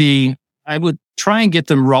 and I would try and get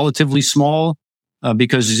them relatively small,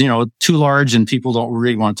 because, too large and people don't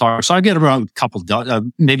really want to talk. So I get around a couple,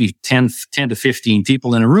 maybe 10 to 15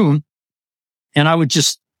 people in a room. And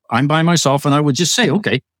I'm by myself, and I would just say,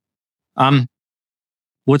 okay,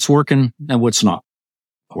 what's working and what's not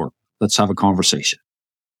working? Let's have a conversation.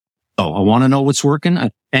 Oh, I want to know what's working.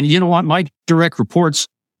 And you know what? My direct reports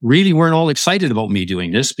really weren't all excited about me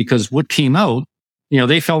doing this, because what came out,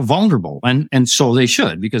 they felt vulnerable, and so they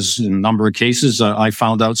should, because in a number of cases, I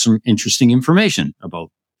found out some interesting information about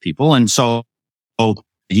people. And so I'll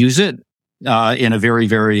use it, in a very,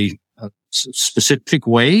 very specific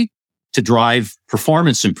way to drive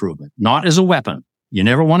performance improvement, not as a weapon. You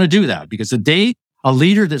never want to do that, because the day a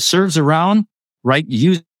leader that serves around, right,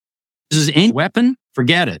 uses any weapon,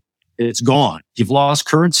 forget it. It's gone. You've lost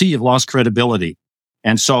currency. You've lost credibility.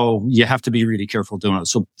 And so you have to be really careful doing it.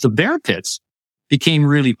 So the bear pits became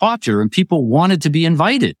really popular, and people wanted to be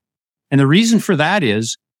invited. And the reason for that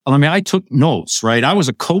is, I took notes, right? I was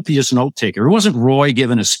a copious note taker. It wasn't Roy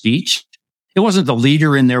giving a speech. It wasn't the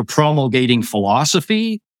leader in there promulgating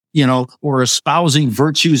philosophy, or espousing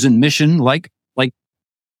virtues and mission, like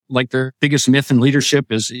their biggest myth in leadership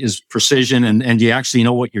is precision and you actually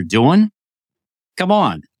know what you're doing. Come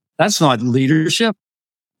on. That's not leadership.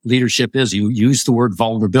 Leadership is you use the word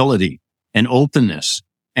vulnerability and openness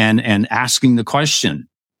and asking the question,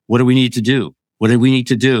 what do we need to do? What do we need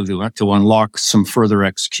to do to unlock some further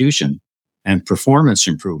execution and performance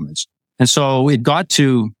improvements? And so it got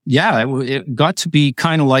to be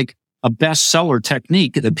kind of like a bestseller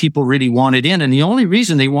technique that people really wanted in. And the only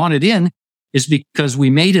reason they wanted in is because we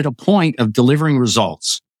made it a point of delivering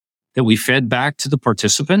results that we fed back to the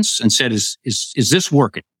participants and said, is this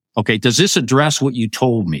working? Okay. Does this address what you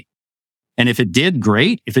told me? And if it did,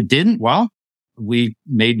 great. If it didn't, well, we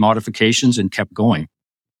made modifications and kept going.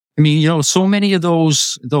 I mean, so many of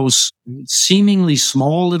those seemingly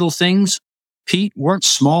small little things, Pete, weren't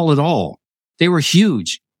small at all. They were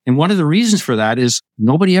huge. And one of the reasons for that is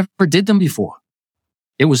nobody ever did them before.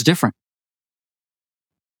 It was different.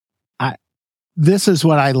 This is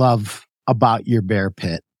what I love about your bear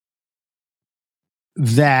pit,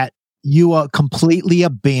 that you completely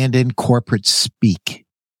abandon corporate speak.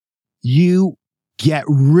 You get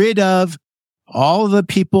rid of all the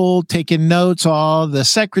people taking notes, all the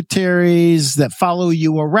secretaries that follow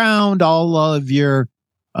you around, all of your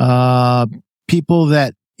people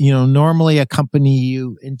that normally accompany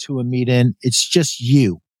you into a meeting. It's just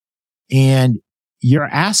you, and you're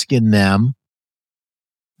asking them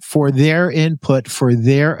for their input, for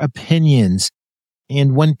their opinions.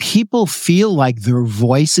 And when people feel like their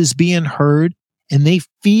voice is being heard and they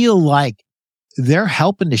feel like they're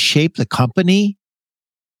helping to shape the company,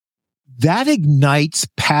 that ignites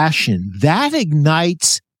passion.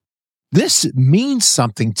 This means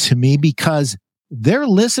something to me because they're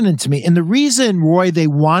listening to me. And the reason, Roy, they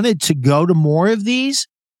wanted to go to more of these,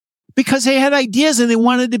 because they had ideas and they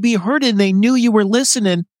wanted to be heard and they knew you were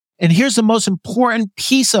listening. And here's the most important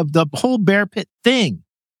piece of the whole Bear Pit thing.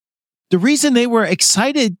 The reason they were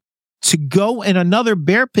excited to go in another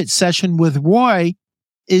Bear Pit session with Roy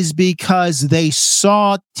is because they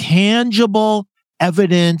saw tangible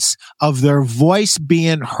evidence of their voice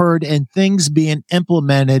being heard and things being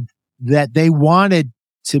implemented that they wanted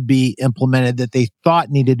to be implemented, that they thought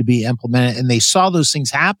needed to be implemented. And they saw those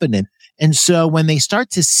things happening. And so when they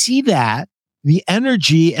start to see that, the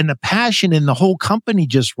energy and the passion in the whole company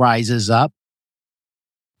just rises up.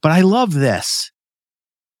 But I love this.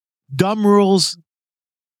 Dumb rules.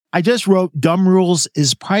 I just wrote dumb rules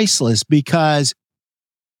is priceless because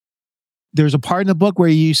there's a part in the book where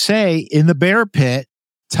you say in the Bear Pit,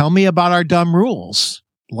 tell me about our dumb rules.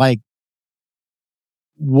 Like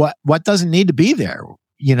what doesn't need to be there,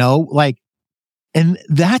 and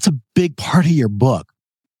that's a big part of your book.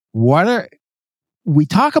 We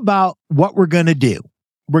talk about what we're going to do.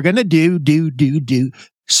 We're going to do.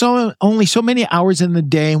 So only so many hours in the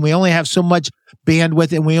day, and we only have so much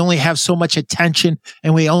bandwidth, and we only have so much attention,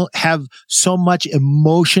 and we only have so much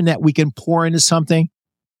emotion that we can pour into something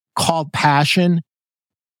called passion.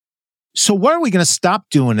 So what are we going to stop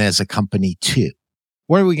doing as a company too?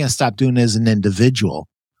 What are we going to stop doing as an individual?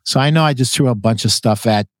 So I know I just threw a bunch of stuff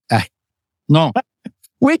at. No,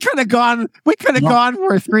 we could have gone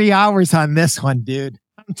for 3 hours on this one, dude.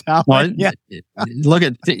 I'm telling you. Look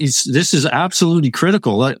at this. This is absolutely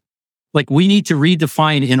critical. Like we need to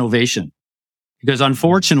redefine innovation because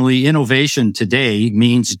unfortunately, innovation today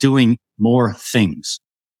means doing more things.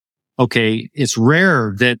 Okay. It's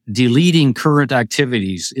rare that deleting current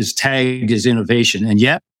activities is tagged as innovation. And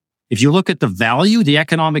yet, if you look at the value, the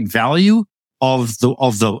economic value of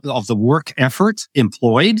the work effort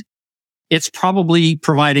employed, it's probably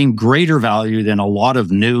providing greater value than a lot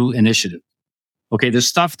of new initiatives. Okay. The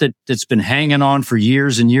stuff that's been hanging on for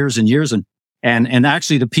years and years and years. And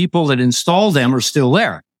actually the people that install them are still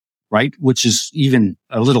there, right? Which is even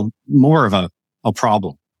a little more of a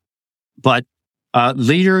problem. But,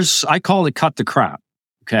 leaders, I call it cut the crap.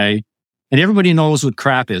 Okay. And everybody knows what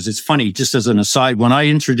crap is. It's funny, just as an aside, when I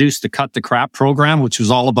introduced the Cut the Crap program, which was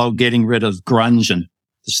all about getting rid of grunge and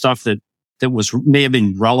the stuff that may have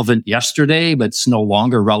been relevant yesterday, but it's no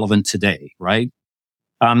longer relevant today, right?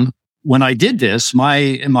 When I did this,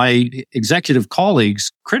 my executive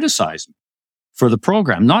colleagues criticized me for the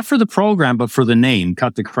program, not for the program, but for the name,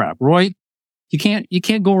 Cut the Crap. Roy, you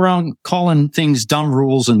can't go around calling things dumb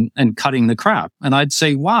rules and cutting the crap. And I'd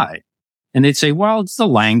say, why? And they'd say, well, it's the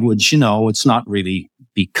language, it's not really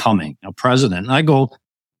becoming a president. And I go,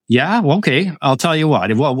 yeah, well, okay, I'll tell you what.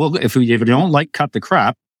 If you don't like cut the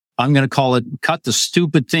crap, I'm going to call it cut the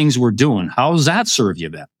stupid things we're doing. How does that serve you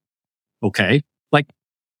then? Okay. Like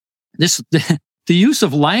this, the use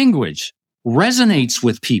of language resonates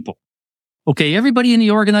with people. Okay. Everybody in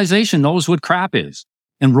the organization knows what crap is,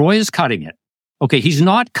 and Roy is cutting it. Okay. He's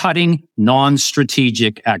not cutting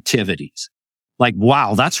non-strategic activities. Like,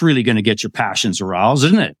 wow, that's really going to get your passions aroused,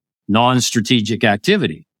 isn't it? Non-strategic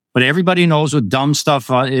activity. But everybody knows what dumb stuff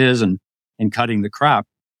is and cutting the crap.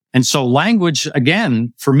 And so language,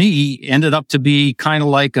 again, for me, ended up to be kind of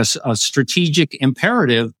like a strategic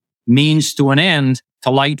imperative, means to an end, to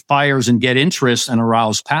light fires and get interest and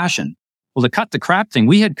arouse passion. Well, the cut the crap thing,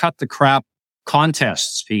 we had cut the crap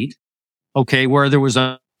contests, Pete, okay, where there was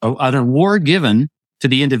an award given to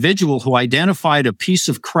the individual who identified a piece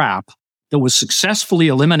of crap that was successfully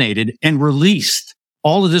eliminated and released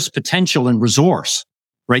all of this potential and resource,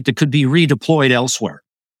 right, that could be redeployed elsewhere.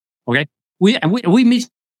 Okay. We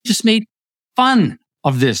just made fun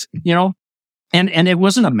of this, and it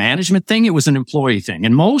wasn't a management thing. It was an employee thing.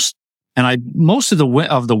 And most of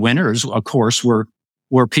the winners, of course, were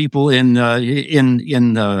people in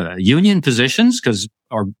union positions, because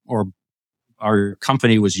our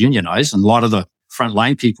company was unionized, and a lot of the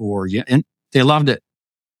frontline people were, and they loved it.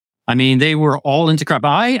 I mean, they were all into crap.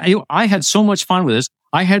 I had so much fun with this.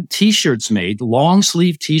 I had t-shirts made, long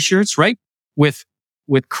sleeve t-shirts, right? With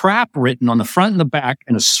crap written on the front and the back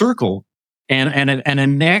and a circle and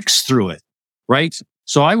an X through it, right?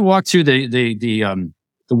 So I walked through the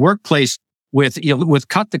workplace with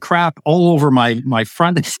cut the crap all over my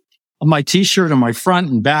front of my t-shirt on my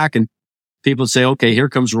front and back. And people would say, okay, here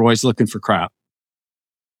comes Roy's looking for crap.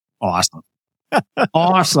 Awesome.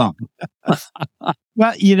 Awesome.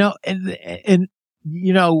 Well, and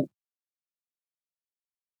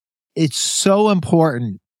it's so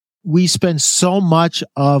important. We spend so much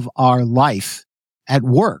of our life at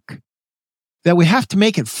work that we have to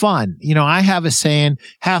make it fun. I have a saying,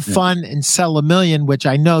 have fun and sell a million, which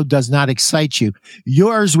I know does not excite you.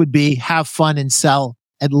 Yours would be have fun and sell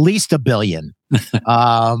at least 1 billion.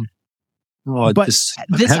 But this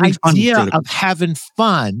idea of having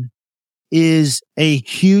fun is a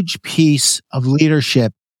huge piece of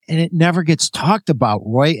leadership, and it never gets talked about,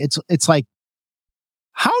 Roy. It's like,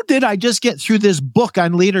 how did I just get through this book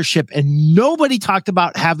on leadership and nobody talked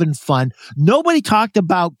about having fun? Nobody talked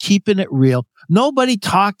about keeping it real. Nobody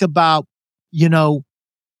talked about,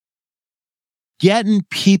 getting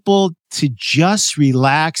people to just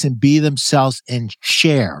relax and be themselves and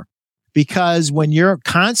share. Because when you're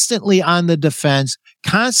constantly on the defense,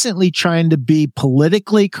 constantly trying to be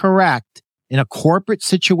politically correct in a corporate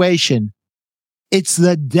situation, it's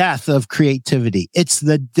the death of creativity. It's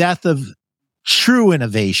the death of true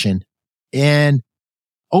innovation. And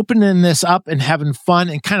opening this up and having fun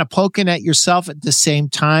and kind of poking at yourself at the same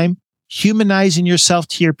time, humanizing yourself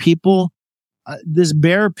to your people, this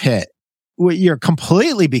bear pit, you're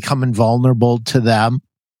completely becoming vulnerable to them.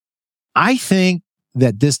 I think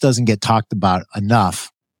that this doesn't get talked about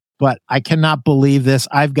enough, but I cannot believe this.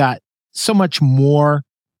 I've got so much more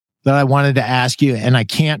that I wanted to ask you, and I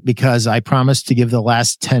can't because I promised to give the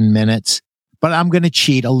last 10 minutes, but I'm going to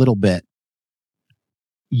cheat a little bit.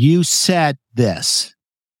 You said this: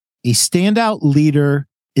 a standout leader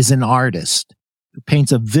is an artist who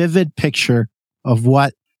paints a vivid picture of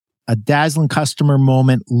what a dazzling customer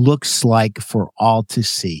moment looks like for all to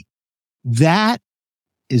see. That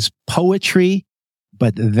is poetry,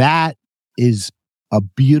 but that is a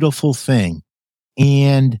beautiful thing.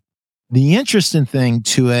 And the interesting thing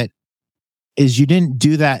to it is you didn't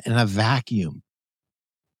do that in a vacuum.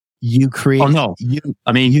 You created. Oh no!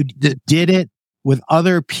 You did it with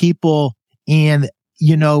other people, and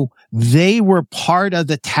they were part of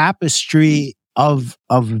the tapestry of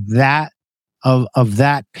that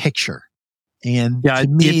picture. And to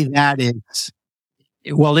me, that is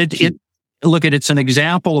it's an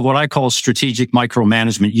example of what I call strategic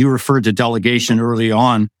micromanagement. You referred to delegation early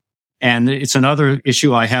on, and it's another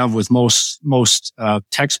issue I have with most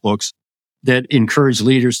textbooks that encourage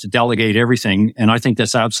leaders to delegate everything. And I think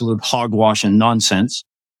that's absolute hogwash and nonsense.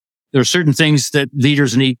 There are certain things that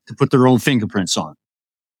leaders need to put their own fingerprints on.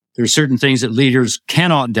 There are certain things that leaders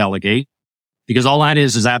cannot delegate because all that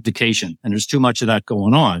is abdication, and there's too much of that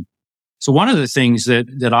going on. So one of the things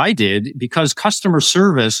that I did, because customer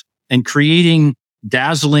service and creating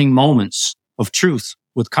dazzling moments of truth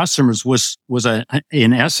with customers was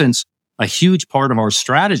in essence a huge part of our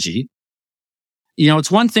strategy.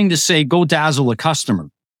 It's one thing to say, go dazzle a customer.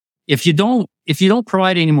 If you don't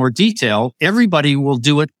provide any more detail, everybody will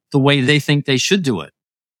do it the way they think they should do it.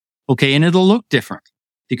 Okay. And it'll look different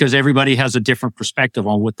because everybody has a different perspective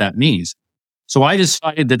on what that means. So I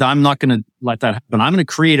decided that I'm not going to let that happen. I'm going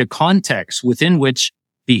to create a context within which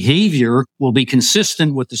behavior will be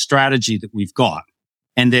consistent with the strategy that we've got,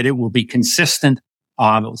 and that it will be consistent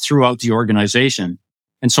throughout the organization.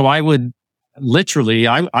 And so I would literally,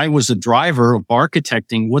 I was a driver of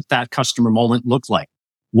architecting what that customer moment looked like.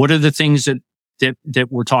 What are the things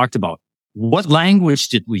that were talked about? What language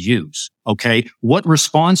did we use? Okay. What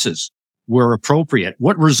responses were appropriate?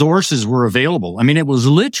 What resources were available? I mean, it was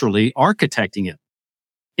literally architecting it.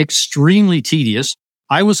 Extremely tedious.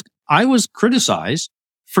 I was criticized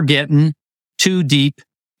for getting too deep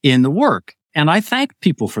in the work. And I thank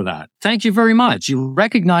people for that. Thank you very much. You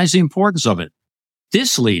recognize the importance of it.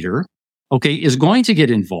 This leader, okay, is going to get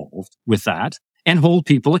involved with that and hold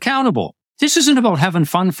people accountable. This isn't about having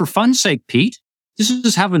fun for fun's sake, Pete. This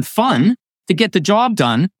is having fun to get the job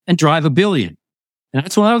done and drive 1 billion. And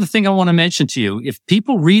that's one other thing I want to mention to you. If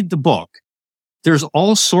people read the book, there's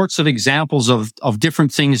all sorts of examples of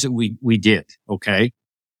different things that we did. Okay.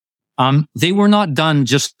 They were not done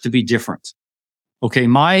just to be different. Okay.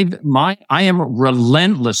 I am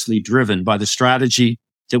relentlessly driven by the strategy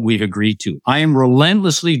that we've agreed to. I am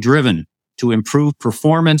relentlessly driven to improve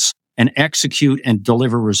performance and execute and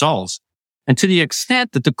deliver results. And to the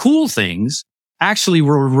extent that the cool things actually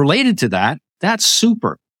were related to that, that's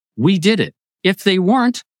super. We did it. If they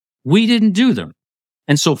weren't, we didn't do them.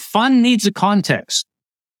 And so fun needs a context.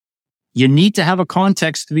 You need to have a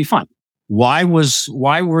context to be fun. Why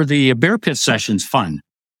were the bear pit sessions fun?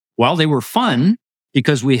 Well, they were fun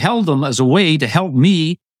because we held them as a way to help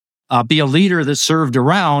me be a leader that served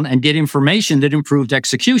around and get information that improved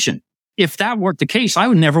execution. If that weren't the case, I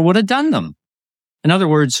never would have done them. In other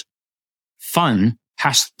words, fun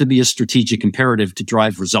has to be a strategic imperative to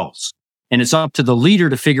drive results. And it's up to the leader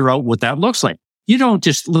to figure out what that looks like. You don't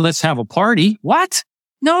just, let's have a party. What?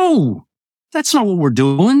 No, that's not what we're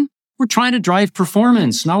doing. We're trying to drive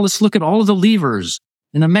performance. Now let's look at all of the levers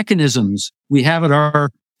and the mechanisms we have at our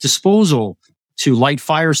disposal to light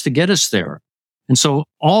fires to get us there. And so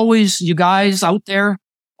always, you guys out there,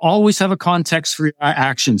 always have a context for your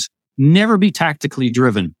actions. Never be tactically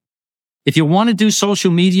driven. If you want to do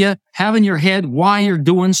social media, have in your head why you're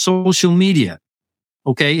doing social media.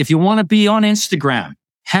 Okay. If you want to be on Instagram,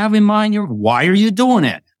 have in mind why are you doing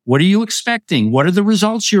it? What are you expecting? What are the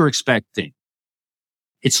results you're expecting?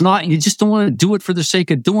 It's not, you just don't want to do it for the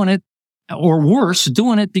sake of doing it, or worse,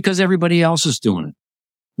 doing it because everybody else is doing it.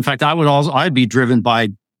 In fact, I'd be driven by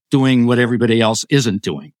doing what everybody else isn't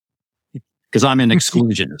doing because I'm an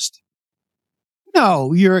exclusionist.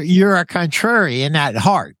 No, you're a contrarian at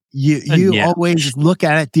heart. You always look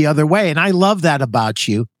at it the other way. And I love that about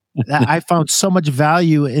you. I found so much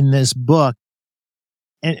value in this book.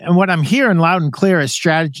 And what I'm hearing loud and clear is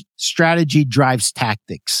strategy drives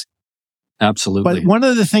tactics. Absolutely. But one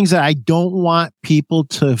of the things that I don't want people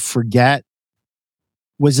to forget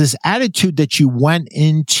was this attitude that you went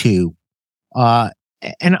into.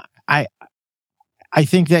 And I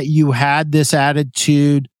think that you had this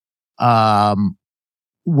attitude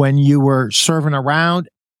when you were serving around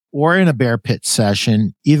or in a bear pit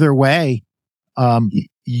session. Either way,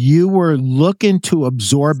 you were looking to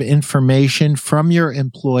absorb information from your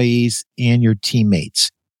employees and your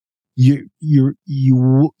teammates. You're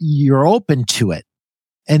open to it.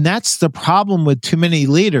 And that's the problem with too many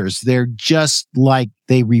leaders. They're just like,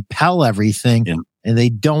 they repel everything and they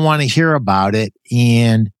don't want to hear about it.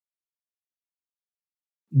 And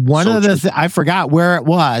one of the, I forgot where it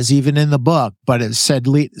was, even in the book, but it said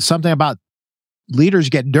something about leaders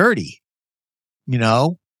get dirty,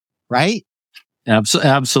 right?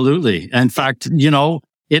 Absolutely. In fact,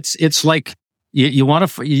 it's like you want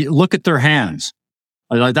to look at their hands.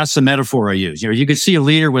 Like that's the metaphor I use. You could see a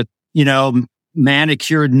leader with,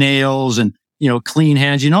 manicured nails and, clean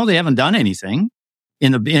hands. They haven't done anything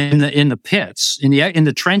in the pits, in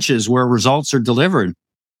the trenches where results are delivered.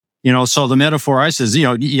 So the metaphor I says,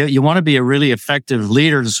 you want to be a really effective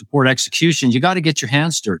leader to support execution. You got to get your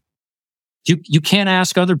hands dirty. You can't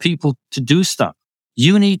ask other people to do stuff.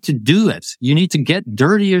 You need to do it. You need to get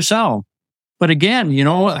dirty yourself. But again,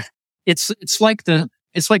 it's like the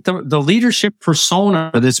leadership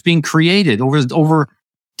persona that's being created over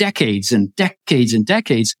decades and decades and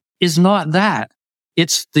decades is not that.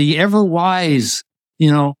 It's the ever wise,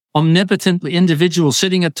 omnipotent individual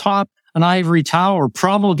sitting atop an ivory tower,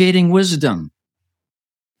 promulgating wisdom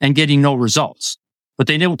and getting no results. But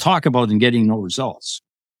they don't talk about and getting no results.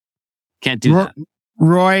 Can't do that.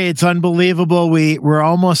 Roy, it's unbelievable. We're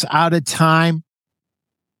almost out of time.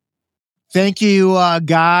 Thank you,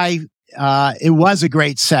 Guy. It was a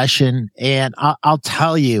great session. And I'll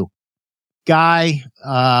tell you, Guy,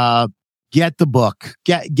 get the book.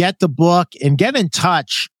 Get the book and get in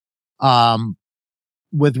touch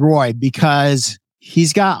with Roy, because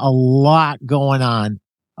he's got a lot going on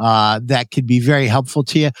that could be very helpful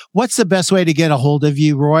to you. What's the best way to get a hold of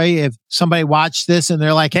you, Roy? If somebody watched this and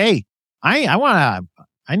they're like, hey, I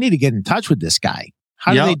need to get in touch with this guy.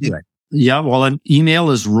 How do they do it? Yeah. Well, an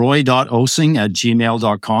email is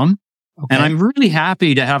roy.osing@gmail.com. Okay. And I'm really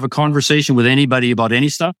happy to have a conversation with anybody about any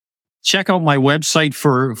stuff. Check out my website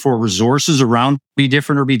for resources around Be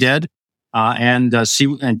Different or Be Dead, and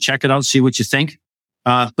check it out, see what you think.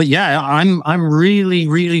 But yeah, I'm really,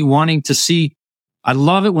 really wanting to see. I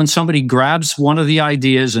love it when somebody grabs one of the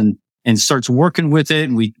ideas and starts working with it,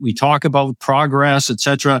 and we talk about progress,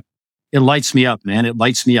 etc. It lights me up, man. It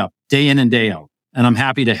lights me up day in and day out, and I'm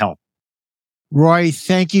happy to help. Roy,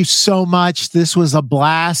 thank you so much. This was a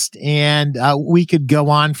blast, and we could go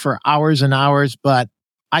on for hours and hours, but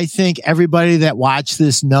I think everybody that watched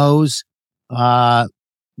this knows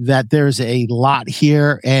that there's a lot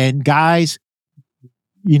here. And guys,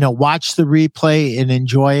 watch the replay and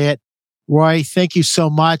enjoy it. Roy, thank you so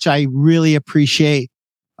much. I really appreciate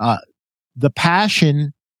the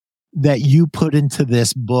passion that you put into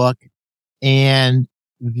this book, and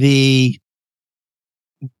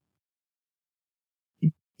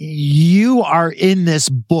you are in this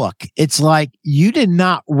book. It's like you did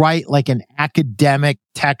not write like an academic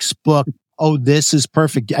textbook. Oh, this is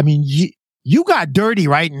perfect. I mean, you got dirty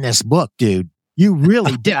writing this book, dude. You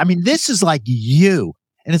really did. I mean, this is like you.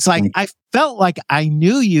 And it's like, I felt like I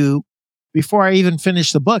knew you before I even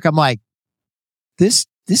finished the book. I'm like, this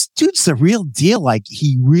dude's the real deal. Like,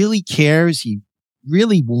 he really cares. He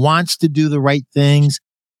really wants to do the right things.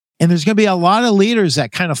 And there's going to be a lot of leaders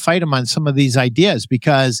that kind of fight them on some of these ideas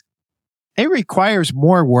because it requires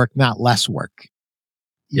more work, not less work.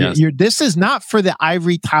 Yes. This is not for the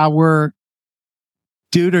ivory tower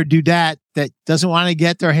dude or dudette that doesn't want to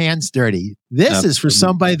get their hands dirty. This is for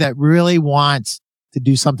somebody that really wants to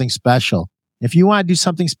do something special. If you want to do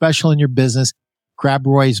something special in your business, grab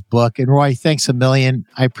Roy's book. And Roy, thanks a million.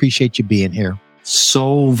 I appreciate you being here.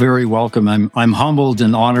 So very welcome. I'm humbled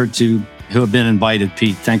and honored to have been invited,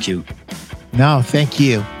 Pete. Thank you. No, thank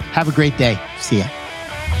you. Have a great day. See ya.